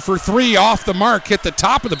corner for three, off the mark, hit the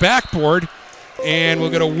top of the backboard, and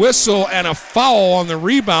we'll get a whistle and a foul on the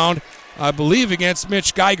rebound, I believe, against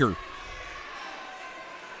Mitch Geiger.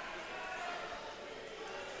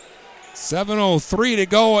 7:03 to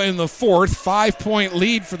go in the fourth. 5-point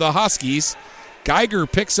lead for the Huskies. Geiger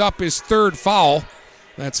picks up his third foul.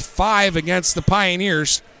 That's 5 against the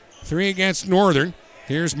Pioneers, 3 against Northern.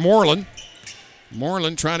 Here's Moreland.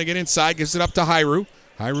 Moreland trying to get inside, gives it up to Hyru.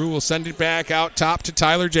 Hyru will send it back out top to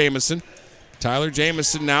Tyler Jamison. Tyler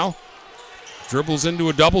Jamison now dribbles into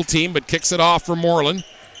a double team, but kicks it off for Moreland.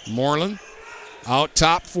 Moreland out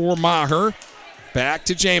top for Maher. Back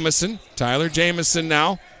to Jamison. Tyler Jamison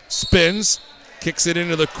now spins, kicks it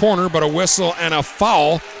into the corner, but a whistle and a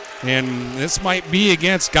foul. And this might be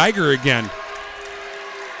against Geiger again.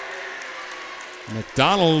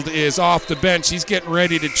 McDonald is off the bench. He's getting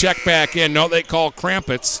ready to check back in. No, they call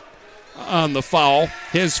Krampitz. on the foul,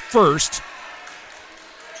 his first.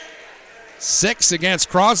 6 against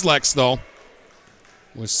Cros-Lex, though,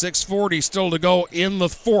 with 6:40 still to go in the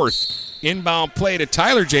fourth. Inbound play to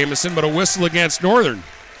Tyler Jamison, but a whistle against Northern.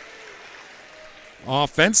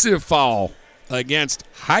 Offensive foul against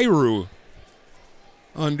Hairu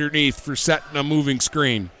underneath for setting a moving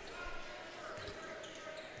screen.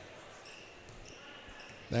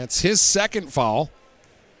 That's his second foul.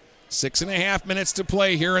 6.5 minutes to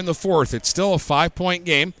play here in the fourth. It's still a 5-point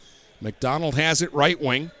game. McDonald has it right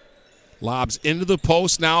wing. Lobs into the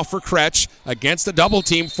post now for Kretsch. Against the double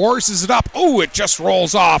team. Forces it up. Oh, it just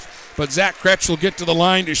rolls off. But Zach Kretsch will get to the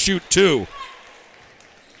line to shoot 2.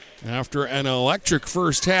 After an electric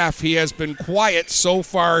first half, he has been quiet so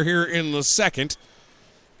far here in the second.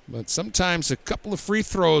 But sometimes a couple of free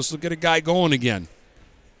throws will get a guy going again.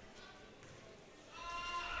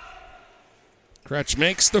 Kretsch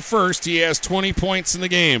makes the first. He has 20 points in the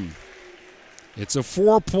game. It's a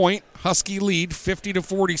 4-point Husky lead,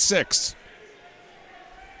 50-46.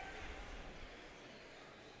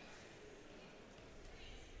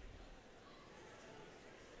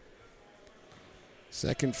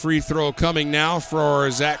 Second free throw coming now for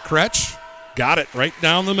Zach Kretsch. Got it right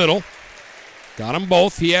down the middle. Got them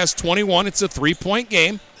both. He has 21. It's a 3-point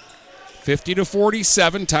game.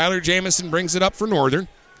 50-47. Tyler Jamison brings it up for Northern.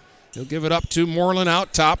 He'll give it up to Moreland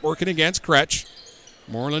out top, working against Kretsch.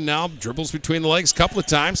 Moreland now dribbles between the legs a couple of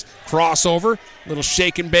times. Crossover, little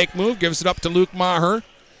shake and bake move, gives it up to Luke Maher.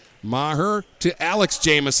 Maher to Alex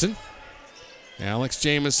Jamison. Alex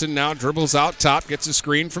Jamison now dribbles out top, gets a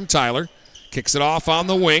screen from Tyler. Kicks it off on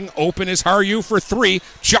the wing. Open is Haru for 3,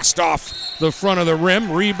 just off the front of the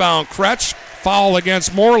rim. Rebound Kretsch, foul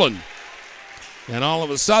against Moreland. And all of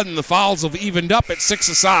a sudden the fouls have evened up at 6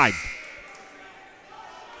 aside.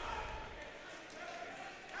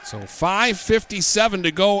 So 5:57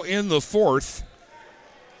 to go in the fourth.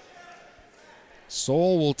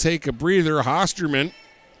 Soule will take a breather. Hosterman,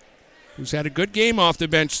 who's had a good game off the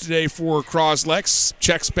bench today for Cros-Lex,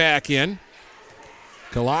 checks back in.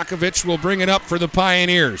 Kolakovic will bring it up for the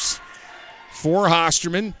Pioneers. For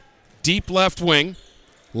Hosterman, deep left wing.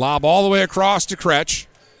 Lob all the way across to Kretsch.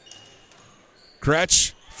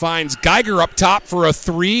 Kretsch finds Geiger up top for a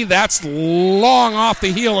 3. That's long off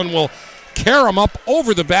the heel and will carry him up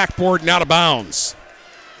over the backboard and out of bounds.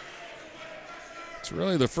 It's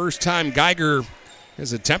really the first time Geiger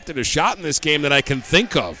has attempted a shot in this game that I can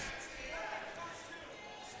think of.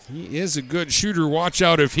 He is a good shooter. Watch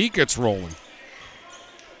out if he gets rolling.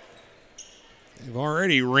 They've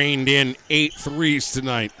already reined in 8 threes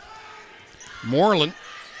tonight. Moreland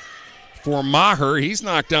for Maher. He's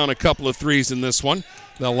knocked down a couple of threes in this one.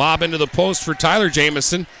 They'll lob into the post for Tyler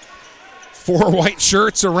Jamison. 4 white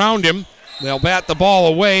shirts around him. They'll bat the ball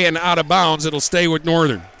away and out of bounds. It'll stay with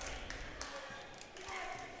Northern.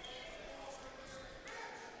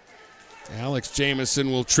 Alex Jamison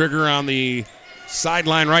will trigger on the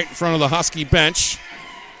sideline right in front of the Husky bench.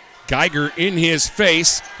 Geiger in his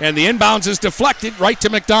face, and the inbounds is deflected right to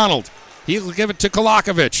McDonald. He'll give it to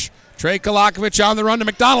Kolakovic. Trey Kolakovic on the run to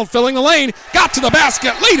McDonald, filling the lane. Got to the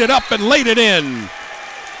basket, laid it up, and laid it in.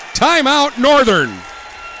 Timeout, Northern.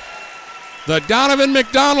 The Donovan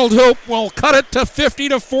McDonald hoop will cut it to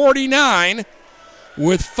 50-49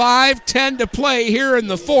 with 5:10 to play here in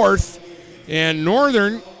the fourth. And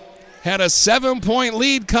Northern had a 7-point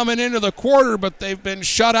lead coming into the quarter, but they've been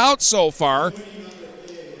shut out so far.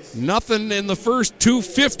 Nothing in the first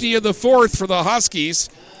 2:50 of the fourth for the Huskies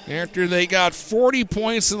after they got 40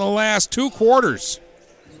 points in the last 2 quarters.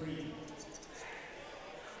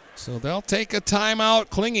 So they'll take a timeout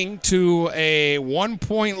clinging to a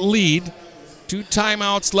 1-point lead. 2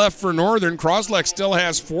 timeouts left for Northern. Cros-Lex still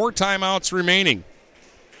has 4 timeouts remaining.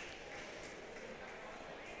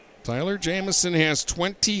 Tyler Jamison has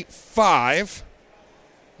 25.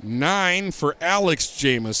 9 for Alex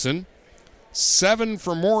Jamison. 7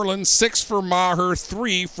 for Moreland. 6 for Maher.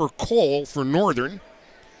 3 for Cole for Northern.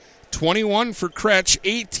 21 for Kretsch.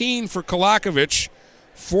 18 for Kolakovic.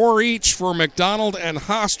 4 each for McDonald and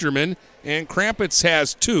Hosterman. And Krampitz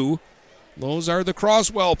has 2. Those are the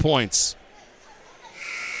Croswell points.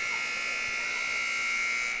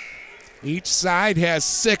 Each side has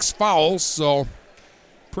 6 fouls, so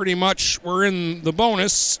pretty much we're in the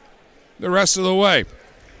bonus the rest of the way.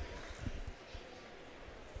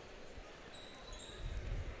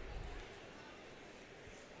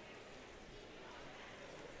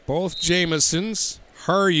 Both Jamisons,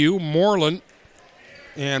 Haru, Moreland,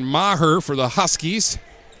 and Maher for the Huskies.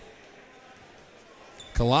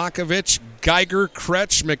 Kolakovic, Geiger,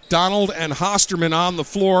 Kretsch, McDonald, and Hosterman on the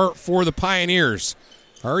floor for the Pioneers.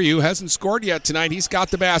 Haryu hasn't scored yet tonight. He's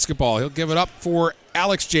got the basketball. He'll give it up for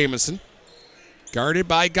Alex Jamison. Guarded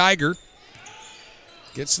by Geiger.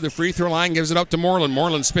 Gets to the free throw line, gives it up to Moreland.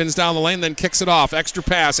 Moreland spins down the lane, then kicks it off. Extra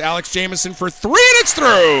pass. Alex Jamison for three, and it's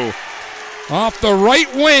through. Off the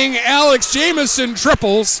right wing, Alex Jamison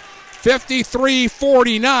triples.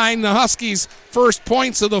 53-49. The Huskies' first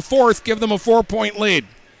points of the fourth give them a 4-point lead.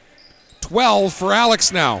 12 for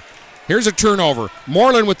Alex now. Here's a turnover.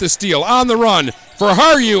 Moreland with the steal. On the run for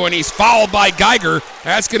Haryu, and he's fouled by Geiger.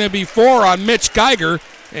 That's going to be 4 on Mitch Geiger.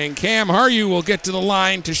 And Cam Haryu will get to the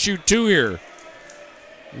line to shoot 2 here.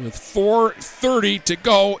 With 4:30 to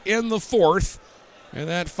go in the fourth. And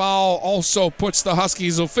that foul also puts the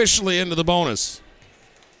Huskies officially into the bonus.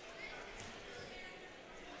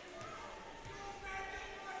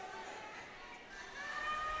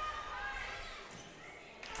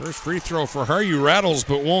 First free throw for Haryu rattles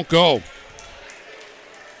but won't go.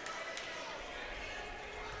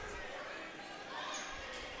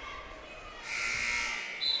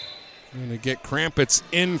 Going to get Krampitz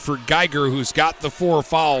in for Geiger, who's got the 4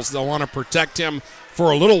 fouls. They'll want to protect him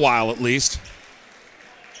for a little while at least.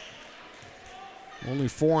 Only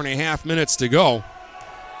 4.5 minutes to go.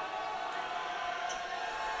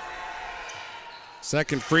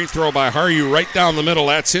 Second free throw by Haryu right down the middle.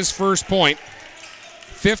 That's his first point.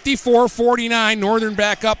 54-49, Northern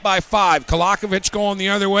back up by 5. Kolakovic going the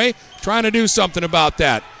other way, trying to do something about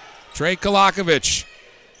that. Trey Kolakovic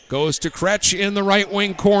goes to Kretsch in the right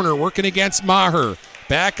wing corner, working against Maher.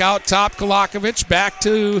 Back out top, Kolakovic, back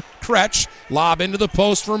to Kretsch. Lob into the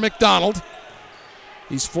post for McDonald.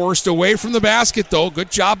 He's forced away from the basket, though.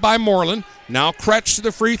 Good job by Moreland. Now Kretsch to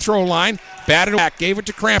the free throw line. Batted back, gave it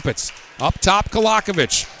to Krampitz. Up top,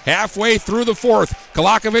 Kolakovic. Halfway through the fourth.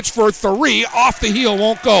 Kolakovic for 3. Off the heel,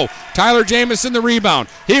 won't go. Tyler Jamison the rebound.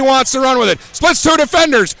 He wants to run with it. Splits 2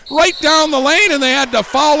 defenders right down the lane, and they had to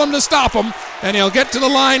foul him to stop him. And he'll get to the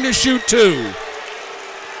line to shoot 2.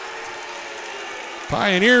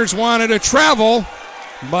 Pioneers wanted to travel,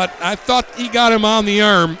 but I thought he got him on the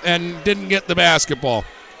arm and didn't get the basketball.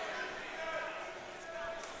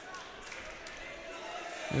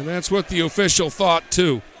 And that's what the official thought,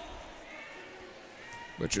 too.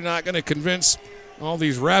 But you're not going to convince all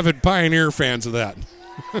these rabid Pioneer fans of that.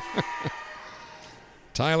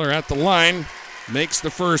 Tyler at the line makes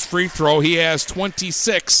the first free throw. He has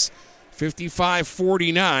 26,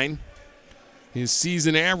 55-49. His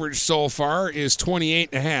season average so far is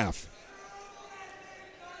 28.5.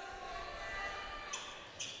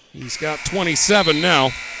 He's got 27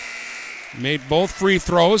 now. Made both free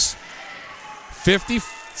throws.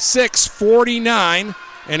 56-49.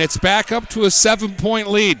 And it's back up to a 7-point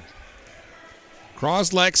lead.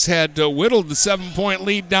 Cros-Lex had whittled the 7-point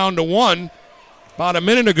lead down to 1 about a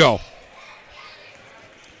minute ago.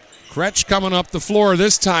 Kretsch coming up the floor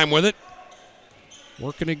this time with it.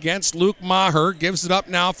 Working against Luke Maher. Gives it up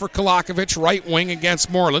now for Kolakovic. Right wing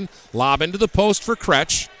against Moreland. Lob into the post for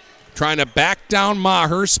Kretsch. Trying to back down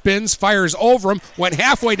Maher. Spins, fires over him. Went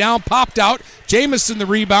halfway down, popped out. Jamison the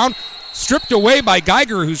rebound. Stripped away by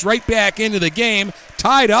Geiger, who's right back into the game.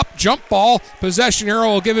 Tied up, jump ball. Possession arrow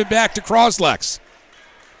will give it back to Cros-Lex.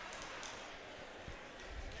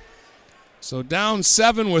 So down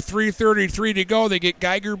 7 with 3:33 to go. They get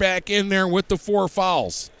Geiger back in there with the 4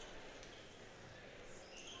 fouls.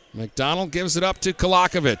 McDonald gives it up to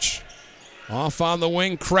Kolakovic. Off on the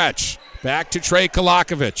wing, Kretsch. Back to Trey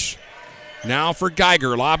Kolakovic. Now for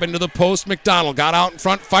Geiger. Lob into the post. McDonald got out in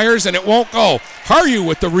front, fires, and it won't go. Haryu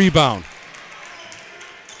with the rebound.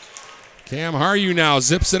 Cam Haryu now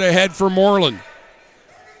zips it ahead for Moreland.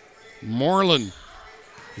 Moreland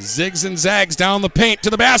zigs and zags down the paint to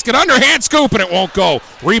the basket. Underhand scoop, and it won't go.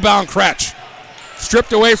 Rebound, Kretsch.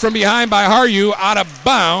 Stripped away from behind by Haryu. Out of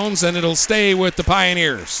bounds, and it'll stay with the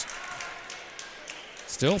Pioneers.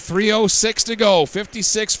 Still 3:06 to go.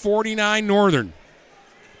 56-49 Northern.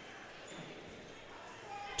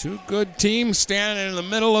 Two good teams standing in the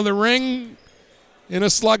middle of the ring in a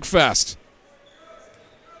slugfest.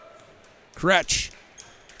 Kretsch.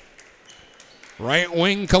 Right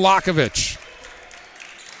wing, Kolakovic.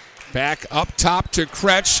 Back up top to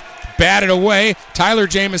Kretsch. Batted away. Tyler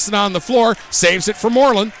Jamison on the floor. Saves it for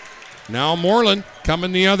Moreland. Now Moreland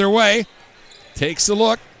coming the other way. Takes a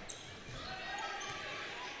look.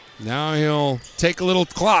 Now he'll take a little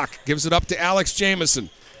clock. Gives it up to Alex Jamison.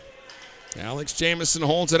 Alex Jamison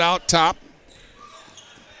holds it out top.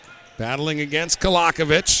 Battling against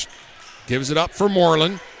Kolakovic. Gives it up for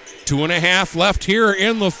Moreland. 2.5 left here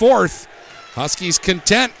in the fourth. Huskies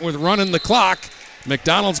content with running the clock.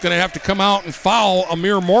 McDonald's going to have to come out and foul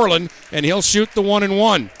Amir Moreland, and he'll shoot the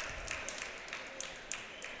 1-and-1.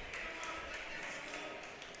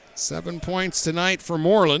 7 points tonight for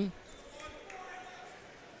Moreland.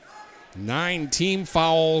 9 team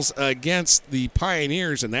fouls against the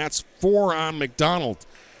Pioneers, and that's 4 on McDonald.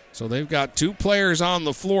 So they've got 2 players on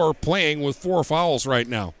the floor playing with 4 fouls right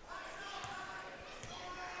now.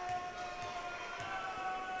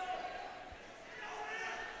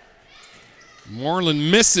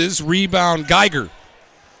 Moreland misses. Rebound Geiger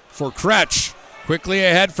for Kretsch. Quickly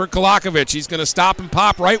ahead for Kolakovic. He's going to stop and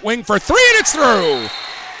pop right wing for 3, and it's through.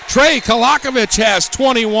 Trey Kolakovic has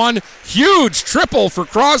 21. Huge triple for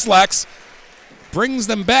Cros-Lex. Brings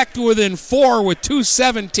them back to within 4 with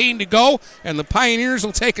 2:17 to go, and the Pioneers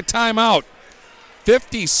will take a timeout.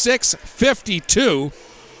 56-52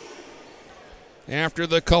 after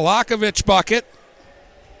the Kolakovic bucket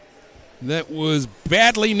that was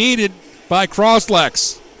badly needed by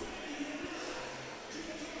Cros-Lex.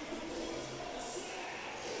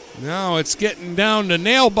 Now it's getting down to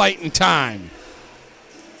nail-biting time.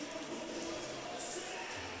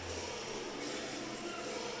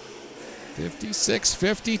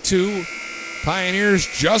 (56-52). Pioneers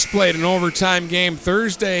just played an overtime game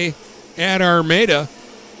Thursday at Armada.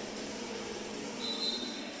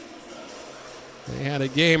 They had a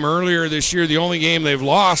game earlier this year, the only game they've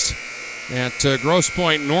lost at Grosse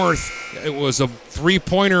Pointe North. It was a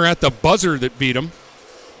 3-pointer at the buzzer that beat them,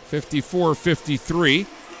 54-53.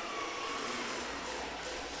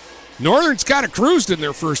 Northern's kind of cruised in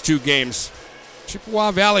their first 2 games. Chippewa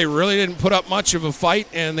Valley really didn't put up much of a fight,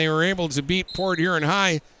 and they were able to beat Port Huron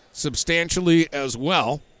High substantially as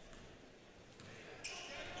well.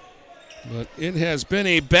 But it has been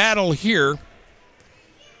a battle here.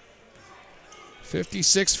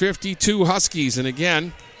 56-52 Huskies, and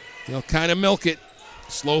again, they'll kind of milk it,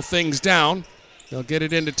 slow things down. They'll get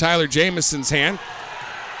it into Tyler Jamison's hand.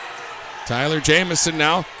 Tyler Jamison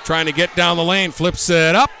now trying to get down the lane, flips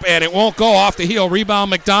it up, and it won't go off the heel. Rebound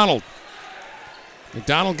McDonald.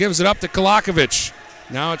 McDonald gives it up to Kolakovic.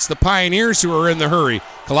 Now it's the Pioneers who are in the hurry.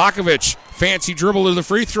 Kolakovic, fancy dribble to the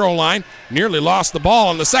free throw line. Nearly lost the ball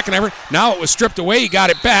on the second effort. Now it was stripped away. He got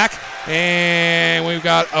it back. And we've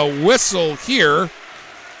got a whistle here.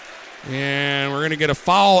 And we're going to get a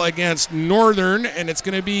foul against Northern, and it's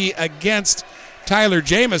going to be against Tyler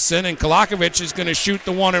Jamison. And Kolakovic is going to shoot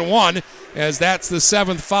the 1-and-1, as that's the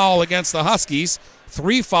 7th foul against the Huskies.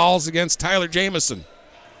 3 fouls against Tyler Jamison.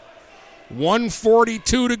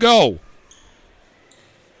 1:42 to go.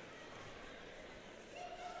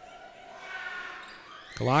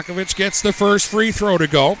 Kolakovic gets the first free throw to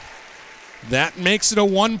go. That makes it a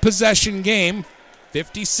 1-possession game,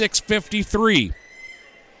 56-53.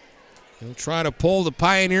 He'll try to pull the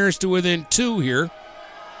Pioneers to within 2 here.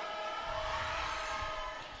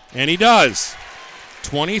 And he does.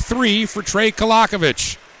 23 for Trey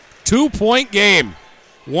Kolakovic. 2-point game.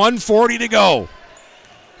 1:40 to go.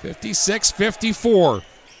 56-54.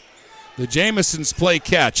 The Jamisons play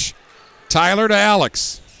catch. Tyler to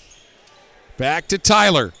Alex. Back to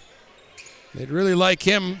Tyler. They'd really like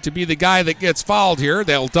him to be the guy that gets fouled here.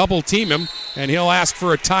 They'll double team him, and he'll ask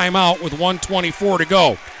for a timeout with 1:24 to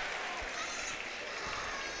go.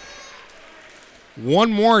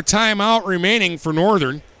 One more timeout remaining for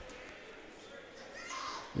Northern.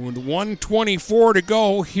 With 1:24 to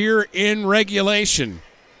go here in regulation.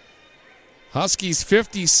 Huskies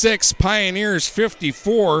 56, Pioneers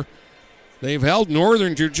 54. They've held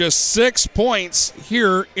Northern to just 6 points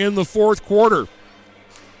here in the 4th quarter.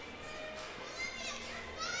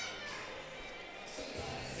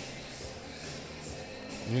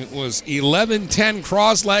 It was 11-10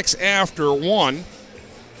 Cros-Lex after 1.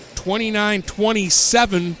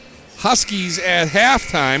 29-27 Huskies at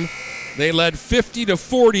halftime. They led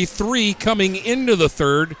 50-43 coming into the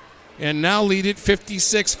 3rd, and now lead it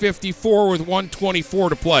 56-54 with 1:24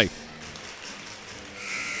 to play.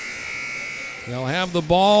 They'll have the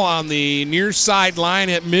ball on the near sideline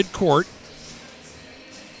at midcourt.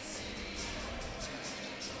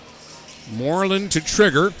 Moreland to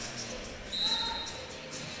Trigger.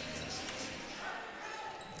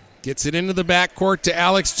 Gets it into the backcourt to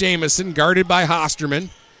Alex Jamison, guarded by Hosterman.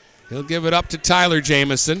 He'll give it up to Tyler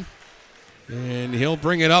Jamison, and he'll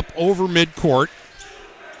bring it up over midcourt.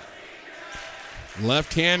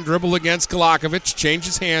 Left hand dribble against Kolakovic.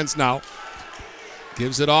 Changes hands now.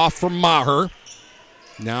 Gives it off for Maher.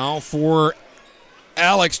 Now for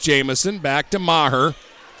Alex Jamison. Back to Maher.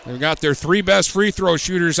 They've got their 3 best free throw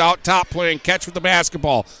shooters out top playing catch with the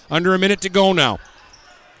basketball. Under a minute to go now.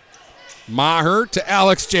 Maher to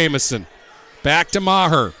Alex Jamison. Back to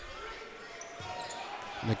Maher.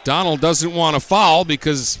 McDonald doesn't want to foul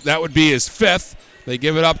because that would be his 5th. They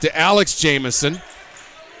give it up to Alex Jamison.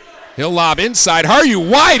 He'll lob inside. Harju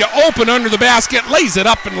wide open under the basket, lays it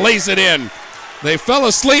up and lays it in. They fell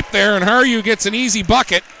asleep there, and Harju gets an easy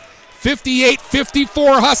bucket.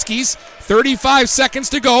 58-54 Huskies. 35 seconds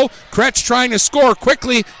to go. Kretsch trying to score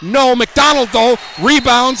quickly. No, McDonald, though,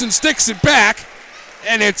 rebounds and sticks it back.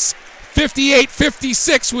 And it's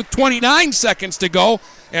 58-56 with 29 seconds to go.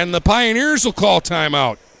 And the Pioneers will call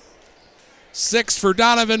timeout. 6 for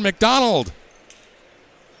Donovan McDonald.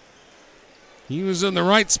 He was in the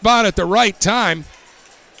right spot at the right time.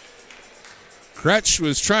 Kretsch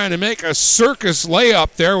was trying to make a circus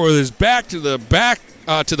layup there with his back to the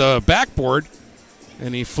backboard,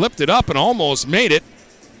 and he flipped it up and almost made it.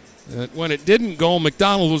 When it didn't go,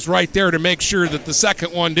 McDonald was right there to make sure that the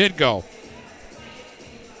second one did go.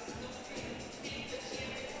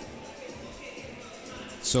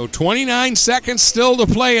 So 29 seconds still to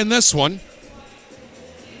play in this one.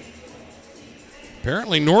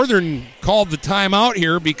 Apparently Northern called the timeout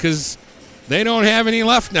here because they don't have any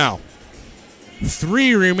left now.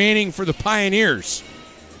 3 remaining for the Pioneers.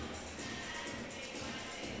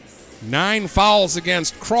 9 fouls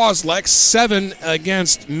against Cros-Lex, 7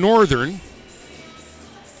 against Northern.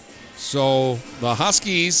 So the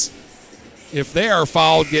Huskies, if they are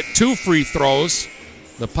fouled, get 2 free throws.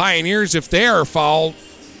 The Pioneers, if they are fouled,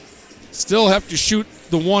 still have to shoot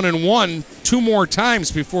the 1-and-1 2 more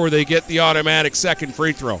times before they get the automatic second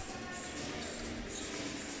free throw.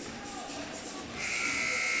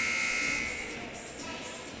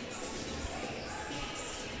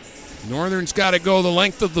 Northern's got to go the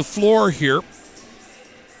length of the floor here.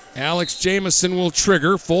 Alex Jamison will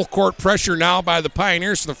trigger. Full court pressure now by the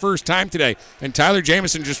Pioneers for the first time today. And Tyler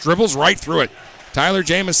Jamison just dribbles right through it. Tyler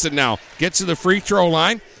Jamison now gets to the free throw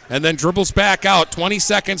line and then dribbles back out. 20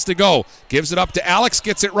 seconds to go. Gives it up to Alex,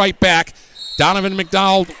 gets it right back. Donovan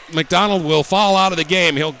McDonald will fall out of the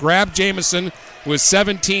game. He'll grab Jamison with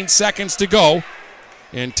 17 seconds to go.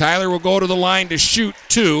 And Tyler will go to the line to shoot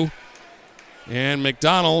 2. And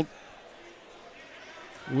McDonald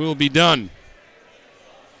will be done.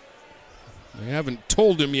 They haven't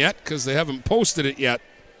told him yet because they haven't posted it yet.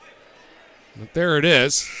 But there it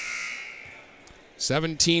is.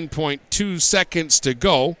 17.2 seconds to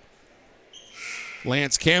go.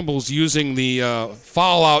 Lance Campbell's using the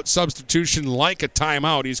foul-out substitution like a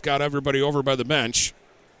timeout. He's got everybody over by the bench.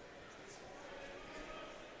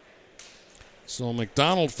 So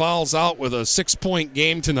McDonald fouls out with a 6-point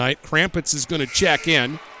game tonight. Krampitz is going to check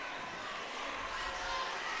in.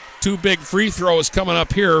 2 big free throws coming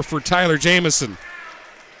up here for Tyler Jamison.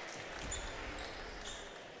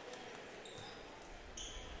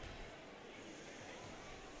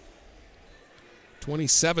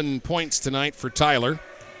 $27 points tonight for Tyler.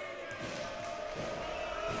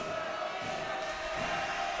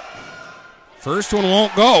 First one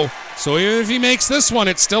won't go, so even if he makes this one,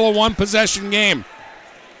 it's still a 1-possession game.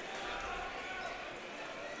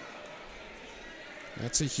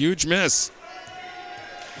 That's a huge miss.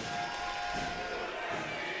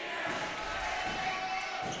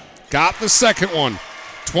 Got the second one.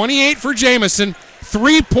 28 for Jamison.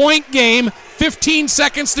 3-point game. 15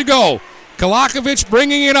 seconds to go. Kalakovic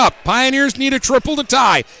bringing it up. Pioneers need a triple to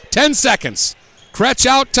tie. 10 seconds. Kretsch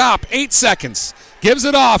out top. 8 seconds. Gives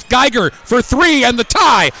it off. Geiger for 3 and the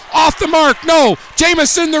tie. Off the mark. No.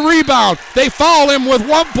 Jamison the rebound. They foul him with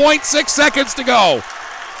 1.6 seconds to go.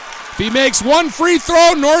 If he makes one free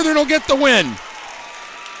throw, Northern will get the win.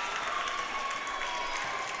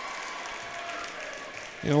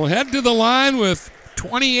 He'll head to the line with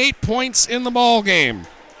 28 points in the ball game.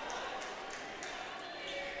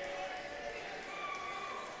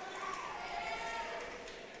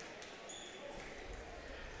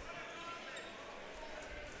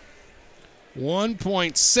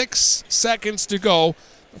 .6 seconds to go.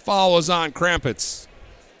 The foul is on Krampitz.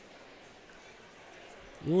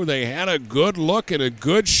 Ooh, they had a good look at a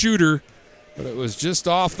good shooter, but it was just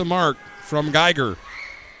off the mark from Geiger.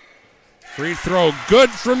 Free throw good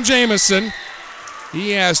from Jamison.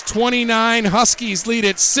 He has 29. Huskies lead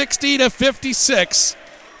it 60-56.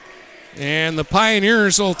 And the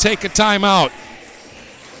Pioneers will take a timeout.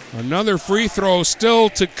 Another free throw still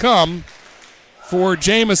to come for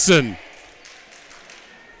Jamison.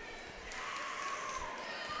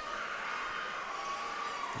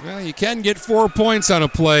 Well, you can get 4 points on a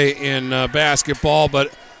play in basketball,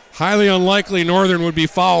 but highly unlikely Northern would be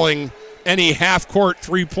fouling any half-court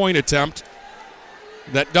three-point attempt.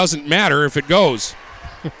 That doesn't matter if it goes.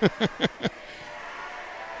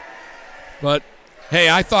 But, hey,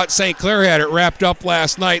 I thought St. Clair had it wrapped up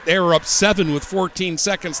last night. They were up 7 with 14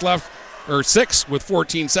 seconds left, or 6 with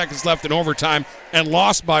 14 seconds left in overtime, and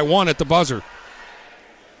lost by 1 at the buzzer.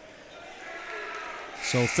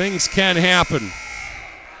 So things can happen.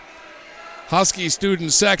 Husky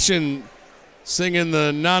student section singing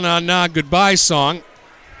the na-na-na goodbye song.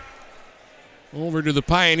 Over to the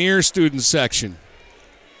Pioneer student section.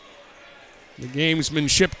 The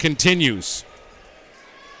gamesmanship continues.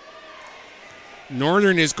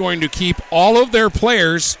 Northern is going to keep all of their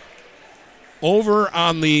players over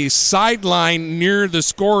on the sideline near the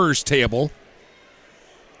scorer's table.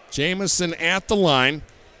 Jamison at the line.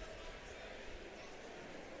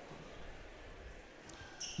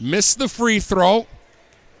 Missed the free throw.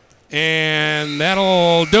 And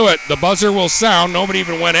that'll do it. The buzzer will sound. Nobody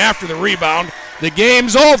even went after the rebound. The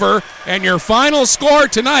game's over. And your final score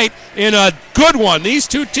tonight in a good one. These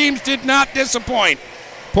two teams did not disappoint.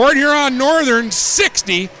 Port Huron Northern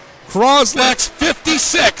 60, Cros-Lex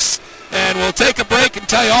 56. And we'll take a break and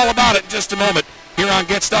tell you all about it in just a moment here on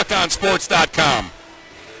GetStuckOnSports.com.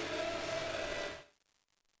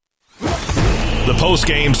 The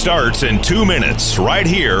postgame starts in 2 minutes right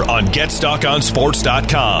here on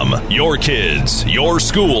GetStuckOnSports.com. Your kids, your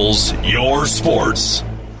schools, your sports.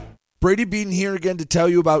 Brady Beaton here again to tell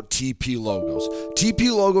you about TP Logos.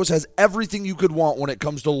 TP Logos has everything you could want when it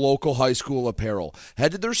comes to local high school apparel.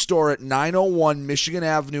 Head to their store at 901 Michigan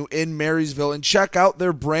Avenue in Marysville and check out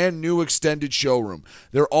their brand new extended showroom.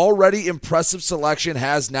 Their already impressive selection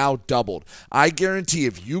has now doubled. I guarantee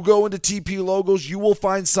if you go into TP Logos, you will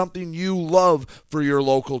find something you love for your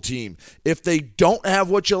local team. If they don't have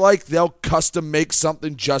what you like, they'll custom make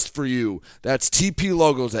something just for you. That's TP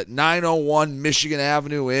Logos at 901 Michigan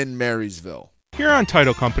Avenue in Marysville. Huron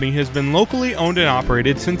Title Company has been locally owned and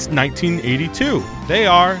operated since 1982. They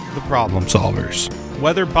are the problem solvers.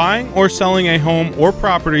 Whether buying or selling a home or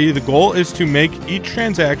property, the goal is to make each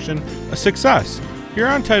transaction a success.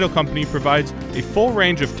 Huron Title Company provides a full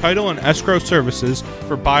range of title and escrow services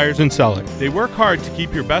for buyers and sellers. They work hard to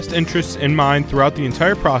keep your best interests in mind throughout the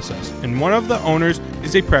entire process, and one of the owners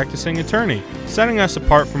is a practicing attorney, setting us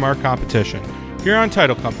apart from our competition. Huron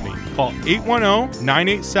Title Company. Call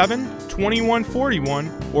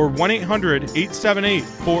 810-987-2141 or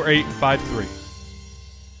 1-800-878-4853.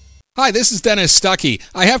 Hi, this is Dennis Stuckey.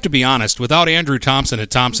 I have to be honest, without Andrew Thompson at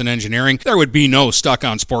Thompson Engineering, there would be no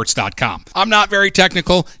StuckOnSports.com. I'm not very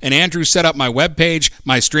technical, and Andrew set up my webpage,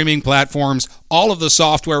 my streaming platforms, all of the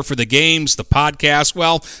software for the games, the podcast.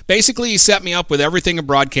 Well, basically he set me up with everything a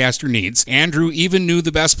broadcaster needs. Andrew even knew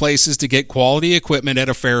the best places to get quality equipment at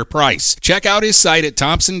a fair price. Check out his site at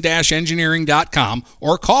thompson-engineering.com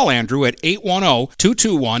or call Andrew at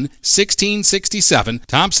 810-221-1667.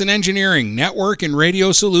 Thompson Engineering, network and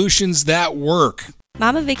radio solutions that work.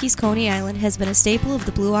 Mama Vicky's Coney Island has been a staple of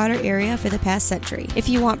the Blue Water area for the past century. If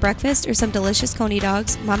you want breakfast or some delicious Coney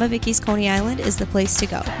dogs, Mama Vicky's Coney Island is the place to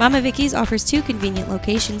go. Mama Vicky's offers 2 convenient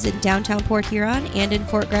locations in downtown Port Huron and in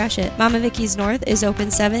Fort Gratiot. Mama Vicky's North is open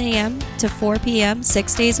 7 a.m. to 4 p.m.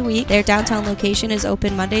 6 days a week. Their downtown location is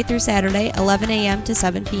open Monday through Saturday, 11 a.m. to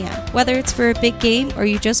 7 p.m. Whether it's for a big game or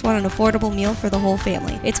you just want an affordable meal for the whole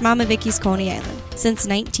family, it's Mama Vicky's Coney Island since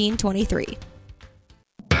 1923.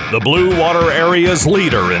 The Blue Water area's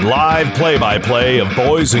leader in live play-by-play of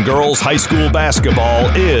boys and girls high school basketball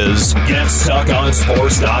is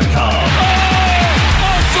GetStuckOnSports.com.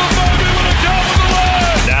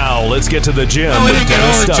 Now let's get to the gym we with didn't get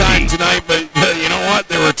Dennis overtime Stuckey. tonight, but you know what?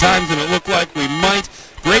 There were times when it looked like we might.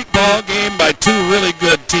 Great ball game by 2 really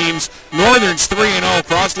good teams. Northern's 3-0.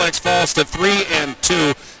 Cros-Lex falls to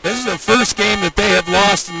 3-2. This is the first game that they have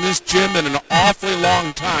lost in this gym in an awfully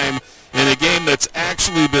long time. In a game that's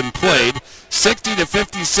actually been played.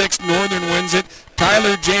 60-56, Northern wins it.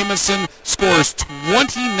 Tyler Jamison scores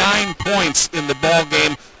 29 points in the ball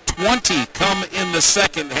game. 20 come in the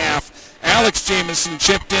second half. Alex Jamison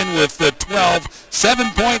chipped in with the 12.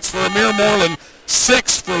 7 points for Amir Moreland.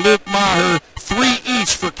 6 for Luke Maher. 3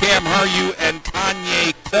 each for Cam Haryu and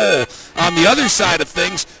Kanye Cole. On the other side of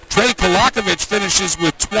things, Trey Kolakovic finishes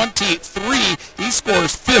with 23. He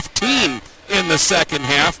scores 15 in the second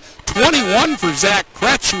half. 21 for Zach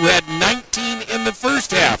Kretsch, who had 19 in the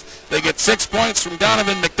first half. They get 6 points from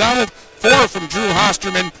Donovan McDonald, 4 from Drew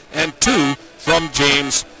Hosterman, and 2 from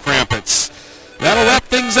James Krampitz. That'll wrap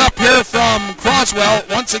things up here from Croswell.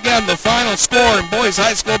 Once again, the final score in boys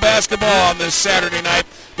high school basketball on this Saturday night.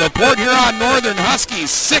 The Port Huron Northern Huskies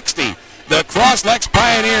 60. The Cros-Lex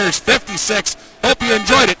Pioneers 56. Hope you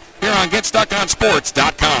enjoyed it here on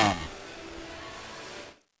GetStuckOnSports.com.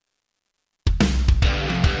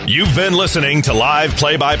 You've been listening to live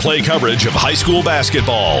play-by-play coverage of high school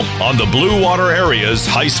basketball on the Blue Water area's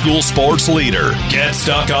high school sports leader.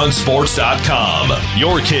 GetStuckOnSports.com.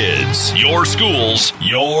 Your kids, your schools,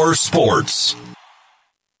 your sports.